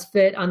the best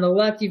fit, on the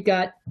left you've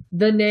got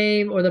the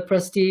name or the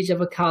prestige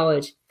of a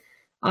college.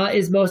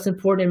 Is most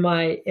important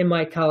in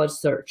my college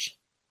search.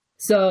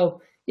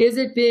 So is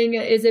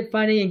it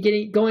finding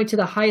and going to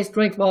the highest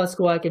ranked law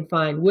school I can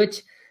find,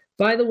 which,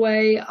 by the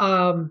way,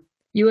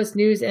 U.S.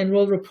 News and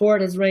World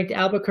Report has ranked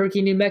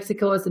Albuquerque, New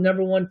Mexico as the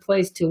 #1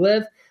 place to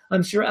live.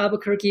 I'm sure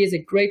Albuquerque is a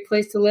great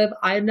place to live.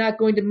 I am not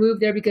going to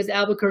move there because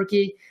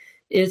Albuquerque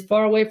is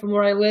far away from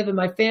where I live and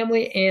my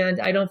family,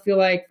 and I don't feel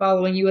like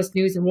following U.S.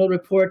 News and World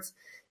Report's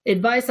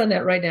advice on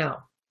that right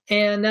now.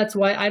 And that's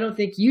why I don't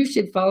think you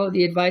should follow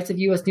the advice of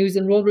U.S. News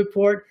and World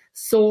Report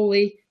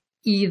solely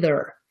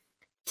either.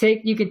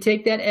 You can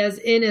take that as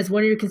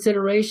one of your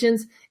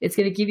considerations. It's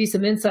going to give you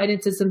some insight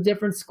into some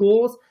different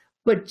schools.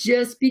 But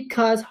just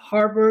because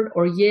Harvard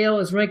or Yale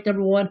is ranked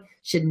 #1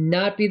 should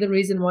not be the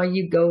reason why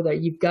you go there.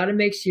 You've got to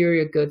make sure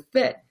you're a good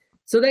fit.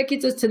 So that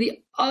gets us to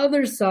the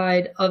other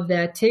side of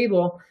that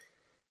table,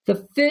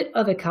 the fit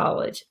of the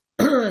college.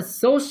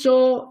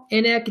 Social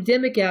and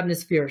academic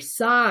atmosphere,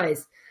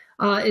 size,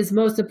 is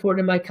most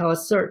important in my college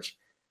search.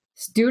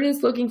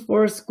 Students looking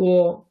for a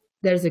school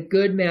that is a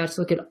good match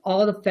look at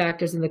all the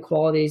factors and the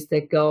qualities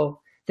that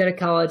a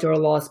college or a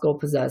law school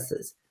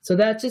possesses. So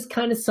that's just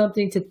kind of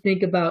something to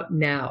think about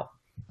now.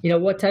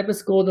 What type of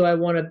school do I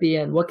want to be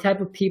in? What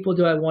type of people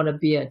do I want to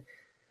be in?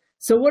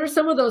 So what are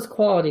some of those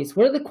qualities?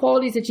 What are the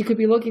qualities that you could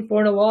be looking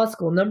for in a law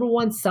school? Number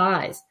one,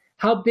 size.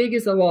 How big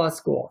is a law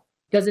school?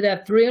 Does it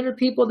have 300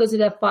 people? Does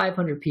it have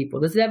 500 people?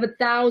 Does it have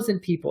 1,000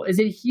 people? Is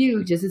it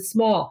huge? Is it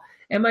small?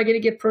 Am I going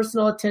to get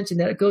personal attention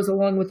that goes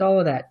along with all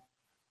of that?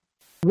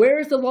 Where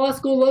is the law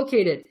school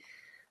located?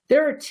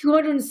 There are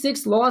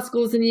 206 law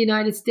schools in the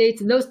United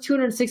States, and those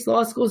 206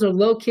 law schools are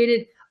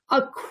located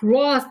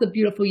across the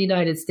beautiful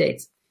United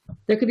States.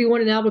 There could be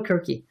one in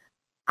Albuquerque.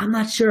 I'm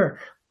not sure.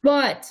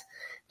 But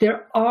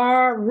there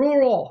are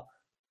rural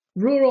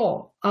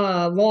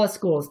law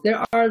schools.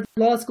 There are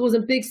law schools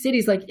in big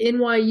cities like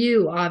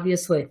NYU,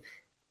 obviously.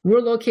 We're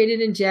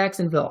located in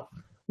Jacksonville.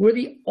 We're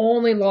the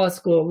only law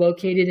school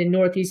located in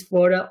Northeast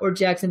Florida or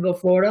Jacksonville,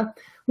 Florida,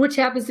 which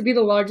happens to be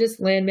the largest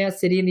landmass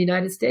city in the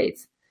United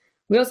States.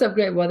 We also have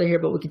great weather here,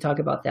 but we can talk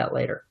about that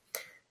later.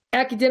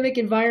 Academic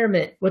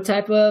environment. What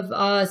type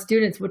of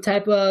students, what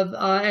type of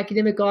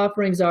academic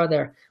offerings are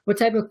there? What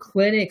type of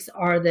clinics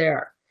are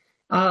there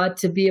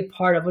to be a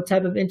part of? What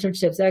type of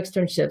internships,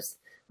 externships?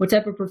 What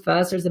type of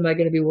professors am I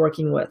going to be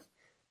working with?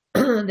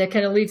 That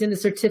kind of leads into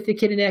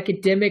certificate and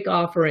academic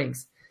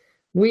offerings.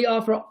 We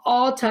offer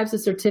all types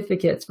of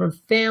certificates, from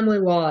family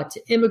law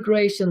to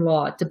immigration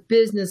law to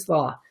business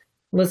law.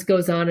 The list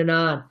goes on and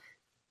on.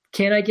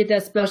 Can I get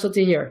that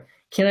specialty here?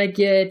 Can I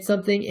get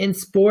something in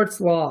sports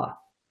law?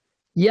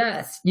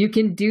 Yes, you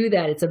can do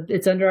that.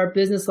 It's under our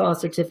business law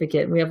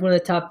certificate. We have one of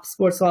the top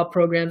sports law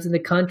programs in the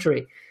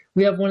country.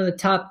 We have one of the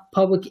top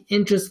public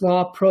interest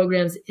law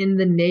programs in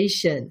the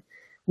nation.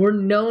 We're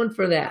known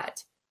for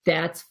that.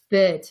 That's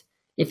fit.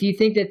 If you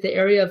think that the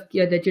area of,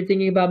 that you're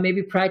thinking about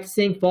maybe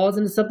practicing falls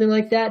into something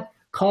like that,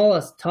 call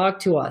us, talk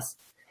to us.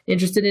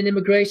 Interested in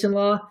immigration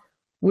law?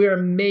 We're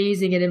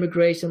amazing at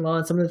immigration law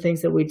and some of the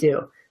things that we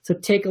do. So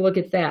take a look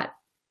at that.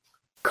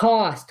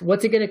 Cost.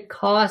 What's it going to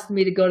cost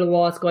me to go to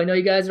law school? I know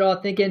you guys are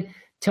all thinking,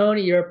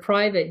 Tony, you're a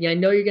private. Yeah, I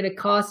know you're going to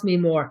cost me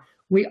more.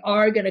 We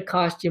are going to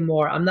cost you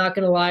more. I'm not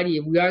going to lie to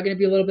you. We are going to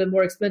be a little bit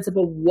more expensive,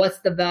 but what's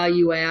the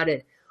value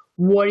added?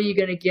 What are you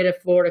going to get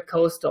at Florida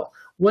Coastal?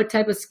 What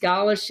type of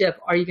scholarship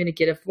are you going to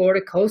get at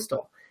Florida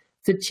Coastal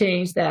to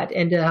change that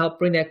and to help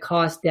bring that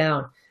cost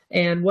down?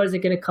 And what is it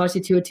going to cost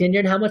you to attend here?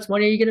 And how much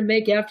money are you going to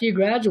make after you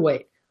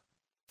graduate?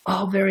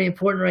 All very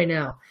important right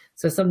now.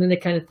 So something to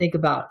kind of think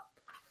about.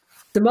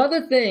 Some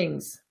other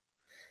things.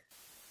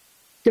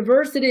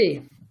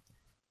 Diversity.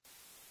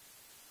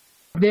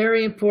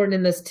 Very important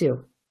in this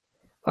too.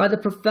 Are the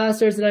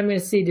professors that I'm going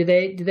to see, do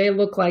they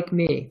look like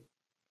me?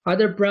 Are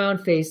there brown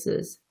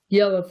faces,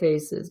 yellow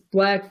faces,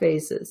 black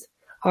faces?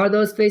 Are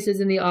those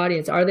faces in the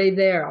audience? Are they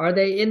there? Are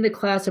they in the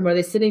classroom? Are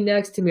they sitting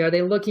next to me? Are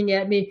they looking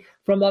at me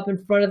from up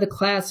in front of the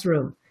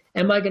classroom?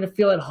 Am I going to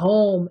feel at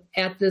home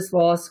at this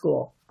law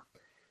school?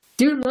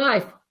 Student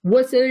life.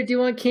 What's there to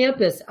do on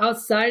campus,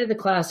 outside of the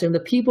classroom?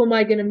 The people am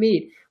I going to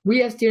meet? We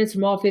have students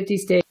from all 50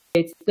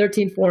 states,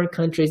 13 foreign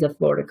countries at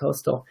Florida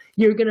Coastal.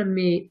 You're going to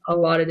meet a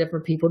lot of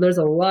different people. There's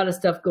a lot of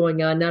stuff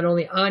going on, not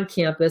only on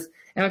campus.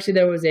 Actually,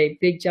 there was a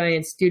big,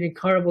 giant student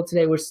carnival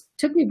today, which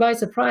took me by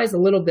surprise a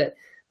little bit.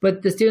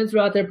 But the students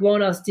were out there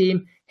blowing off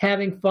steam,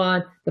 having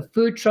fun. The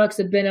food trucks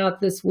have been out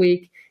this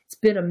week. It's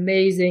been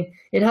amazing.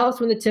 It helps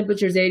when the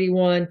temperature is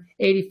 81,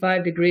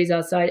 85 degrees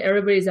outside.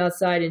 Everybody's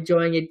outside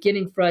enjoying it,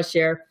 getting fresh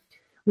air.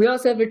 We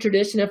also have a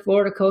tradition at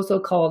Florida Coastal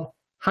called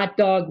Hot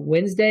Dog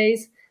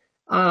Wednesdays.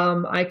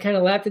 I kind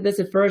of laughed at this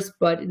at first,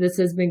 but this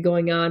has been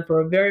going on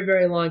for a very,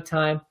 very long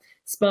time,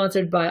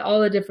 sponsored by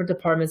all the different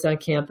departments on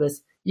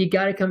campus. You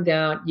got to come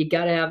down. You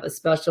got to have a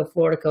special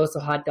Florida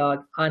Coastal hot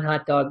dog on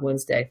Hot Dog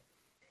Wednesday.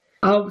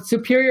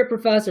 Superior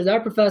professors. Our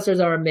professors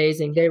are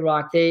amazing. They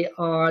rock. They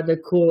are the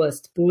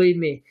coolest. Believe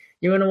me.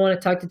 You're going to want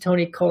to talk to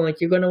Tony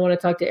Kolink. You're going to want to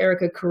talk to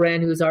Erica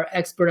Coran, who's our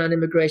expert on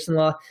immigration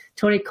law.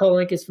 Tony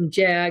Kolink is from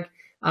JAG.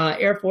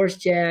 Air Force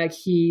JAG.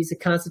 He's a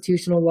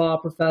constitutional law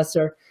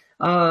professor.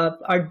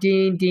 Our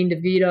Dean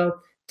DeVito,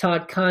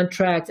 taught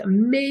contracts.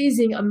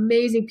 Amazing,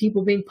 amazing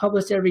people being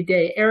published every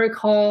day. Eric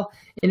Hall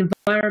in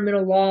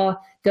environmental law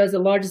does the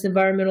largest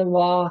environmental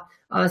law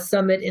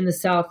summit in the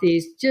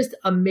Southeast. Just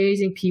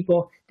amazing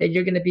people that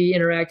you're going to be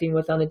interacting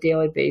with on a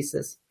daily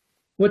basis.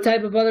 What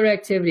type of other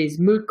activities?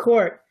 Moot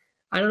court.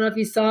 I don't know if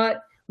you saw it.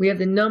 We have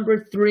the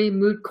 #3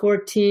 moot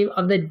court team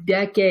of the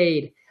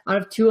decade. Out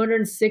of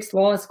 206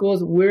 law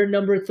schools, we're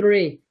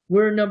 #3.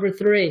 We're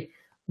 #3.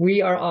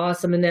 We are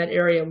awesome in that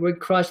area. We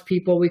crush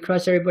people. We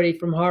crush everybody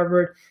from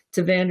Harvard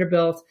to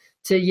Vanderbilt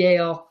to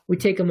Yale. We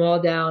take them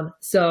all down.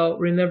 So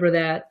remember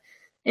that.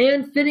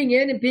 And fitting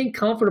in and being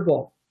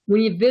comfortable.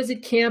 When you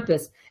visit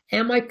campus,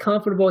 am I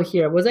comfortable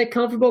here? Was I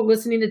comfortable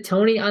listening to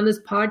Tony on this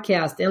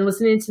podcast and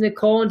listening to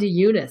Nicole and to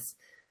Eunice?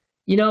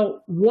 You know,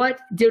 what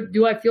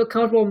do I feel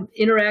comfortable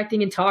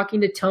interacting and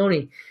talking to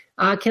Tony?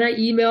 Can I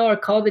email or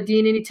call the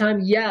dean anytime?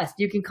 Yes,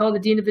 you can call the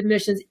dean of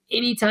admissions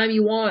anytime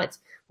you want.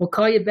 We'll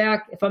call you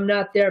back if I'm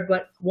not there,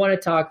 but want to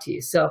talk to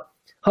you. So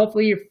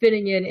hopefully you're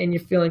fitting in and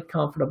you're feeling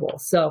comfortable.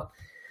 So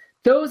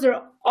those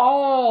are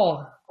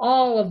all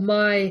all of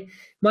my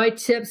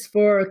tips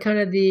for kind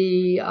of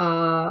the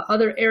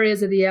other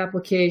areas of the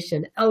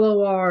application,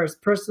 LORs,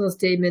 personal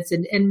statements,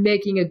 and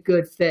making a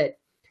good fit.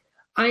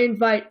 I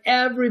invite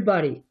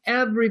everybody,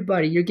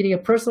 you're getting a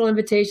personal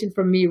invitation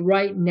from me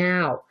right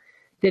now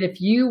that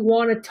if you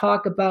want to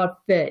talk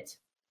about fit,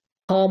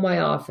 call my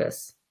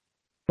office.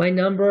 My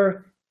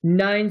number,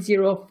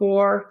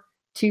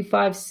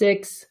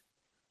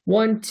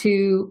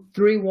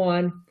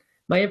 904-256-1231.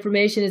 My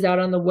information is out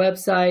on the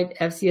website,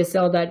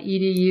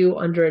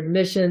 fcsl.edu under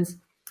admissions.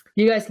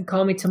 You guys can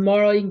call me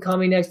tomorrow. You can call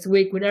me next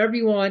week, whenever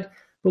you want,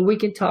 but we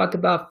can talk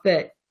about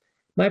fit.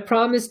 My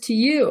promise to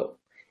you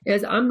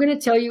is I'm going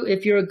to tell you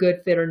if you're a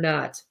good fit or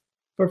not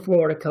for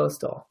Florida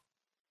Coastal.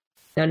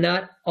 Now,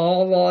 not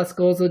all law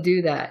schools will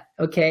do that,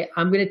 okay?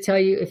 I'm going to tell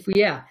you if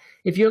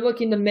you're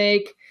looking to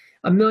make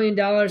 $1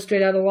 million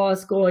straight out of law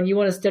school and you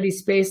want to study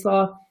space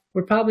law,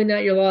 we're probably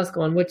not your law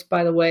school, in which,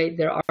 by the way,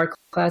 there are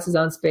classes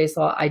on space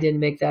law. I didn't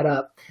make that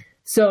up.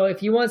 So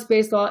if you want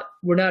space law,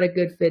 we're not a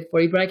good fit for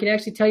you, but I can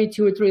actually tell you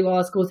 2 or 3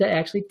 law schools that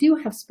actually do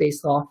have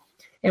space law,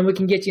 and we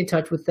can get you in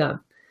touch with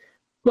them.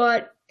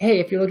 But hey,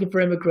 if you're looking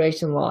for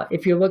immigration law,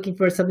 if you're looking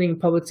for something in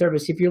public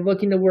service, if you're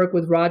looking to work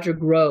with Roger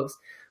Groves,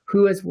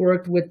 who has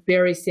worked with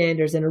Barry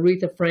Sanders and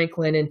Aretha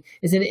Franklin and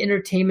is in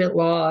entertainment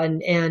law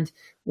and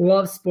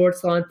loves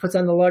sports law and puts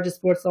on the largest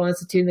sports law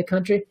institute in the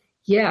country,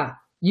 yeah,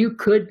 you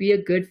could be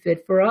a good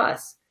fit for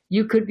us.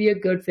 You could be a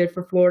good fit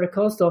for Florida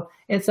Coastal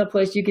and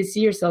someplace you could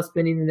see yourself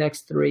spending the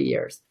next 3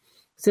 years.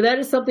 So that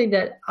is something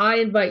that I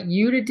invite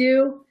you to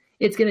do.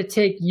 It's going to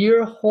take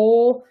your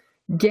whole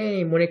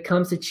game when it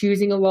comes to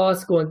choosing a law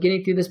school and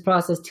getting through this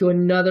process to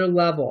another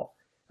level.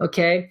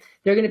 Okay?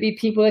 There are going to be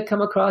people that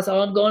come across,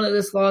 oh, I'm going to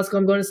this law school,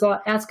 I'm going to this law.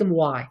 Ask them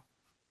why.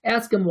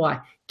 Ask them why.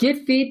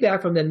 Get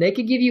feedback from them. They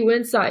could give you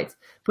insights,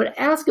 but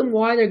ask them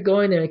why they're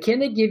going there. Can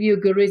they give you a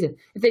good reason?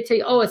 If they tell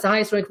you, oh, it's the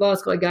highest ranked law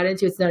school I got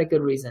into, it's not a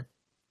good reason.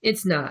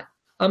 It's not.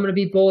 I'm going to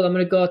be bold. I'm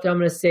going to go out there. I'm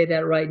going to say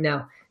that right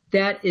now.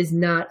 That is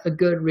not a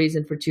good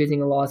reason for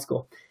choosing a law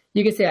school.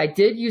 You can say, I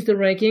did use the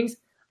rankings.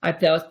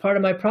 That was part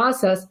of my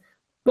process,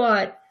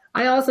 but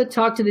I also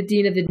talked to the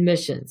dean of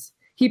admissions.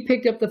 He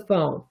picked up the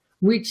phone.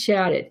 We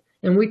chatted,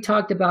 and we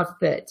talked about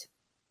fit.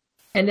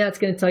 And that's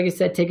going to, like I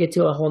said, take it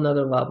to a whole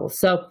nother level.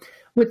 So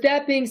with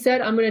that being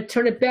said, I'm going to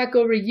turn it back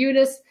over to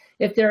Eunice.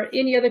 If there are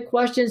any other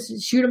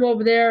questions, shoot them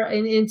over there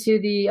into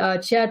the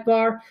chat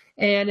bar.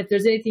 And if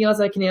there's anything else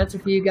I can answer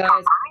for you guys,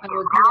 I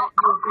will do that.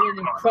 You have been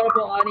an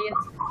incredible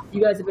audience.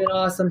 You guys have been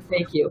awesome.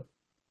 Thank you.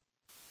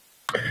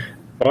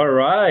 All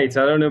right.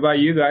 I don't know about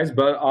you guys,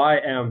 but I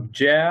am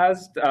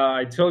jazzed.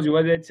 I told you,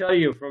 what did I tell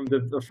you from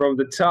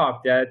the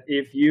top, that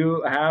if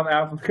you have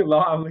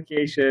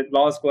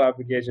law school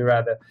application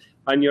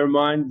on your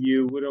mind,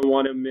 you wouldn't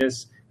want to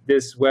miss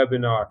this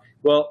webinar.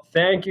 Well,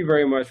 thank you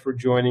very much for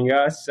joining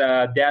us.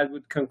 That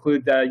would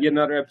conclude yet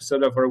another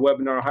episode of our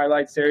webinar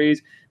highlight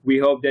series. We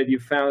hope that you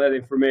found that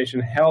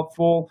information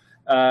helpful.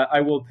 I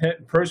will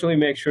personally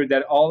make sure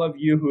that all of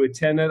you who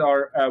attended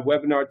our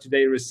webinar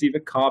today receive a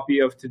copy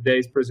of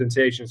today's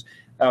presentations.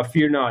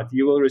 Fear not,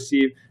 you will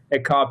receive a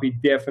copy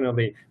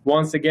definitely.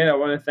 Once again, I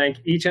want to thank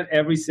each and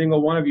every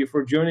single one of you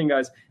for joining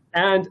us.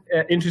 And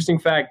interesting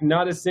fact,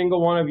 not a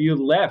single one of you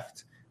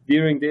left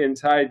during the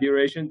entire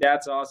duration.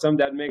 That's awesome.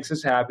 That makes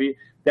us happy.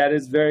 That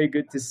is very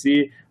good to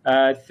see.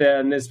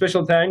 And a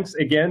special thanks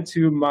again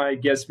to my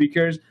guest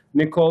speakers,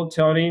 Nicole,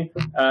 Tony.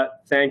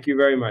 Thank you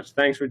very much.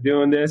 Thanks for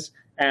doing this.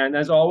 And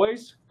as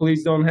always,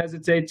 please don't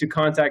hesitate to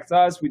contact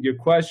us with your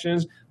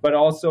questions, but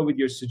also with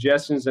your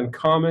suggestions and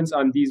comments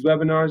on these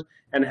webinars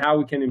and how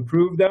we can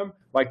improve them.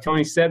 Like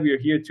Tony said, we are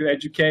here to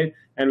educate,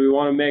 and we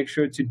want to make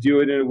sure to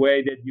do it in a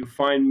way that you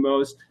find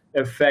most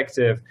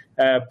effective.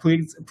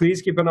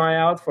 Please keep an eye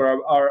out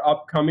for our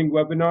upcoming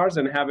webinars,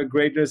 and have a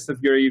great rest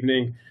of your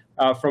evening.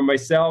 From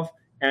myself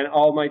and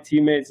all my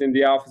teammates in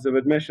the Office of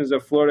Admissions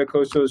of Florida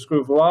Coastal School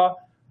of Law,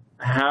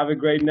 have a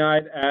great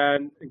night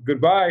and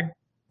goodbye.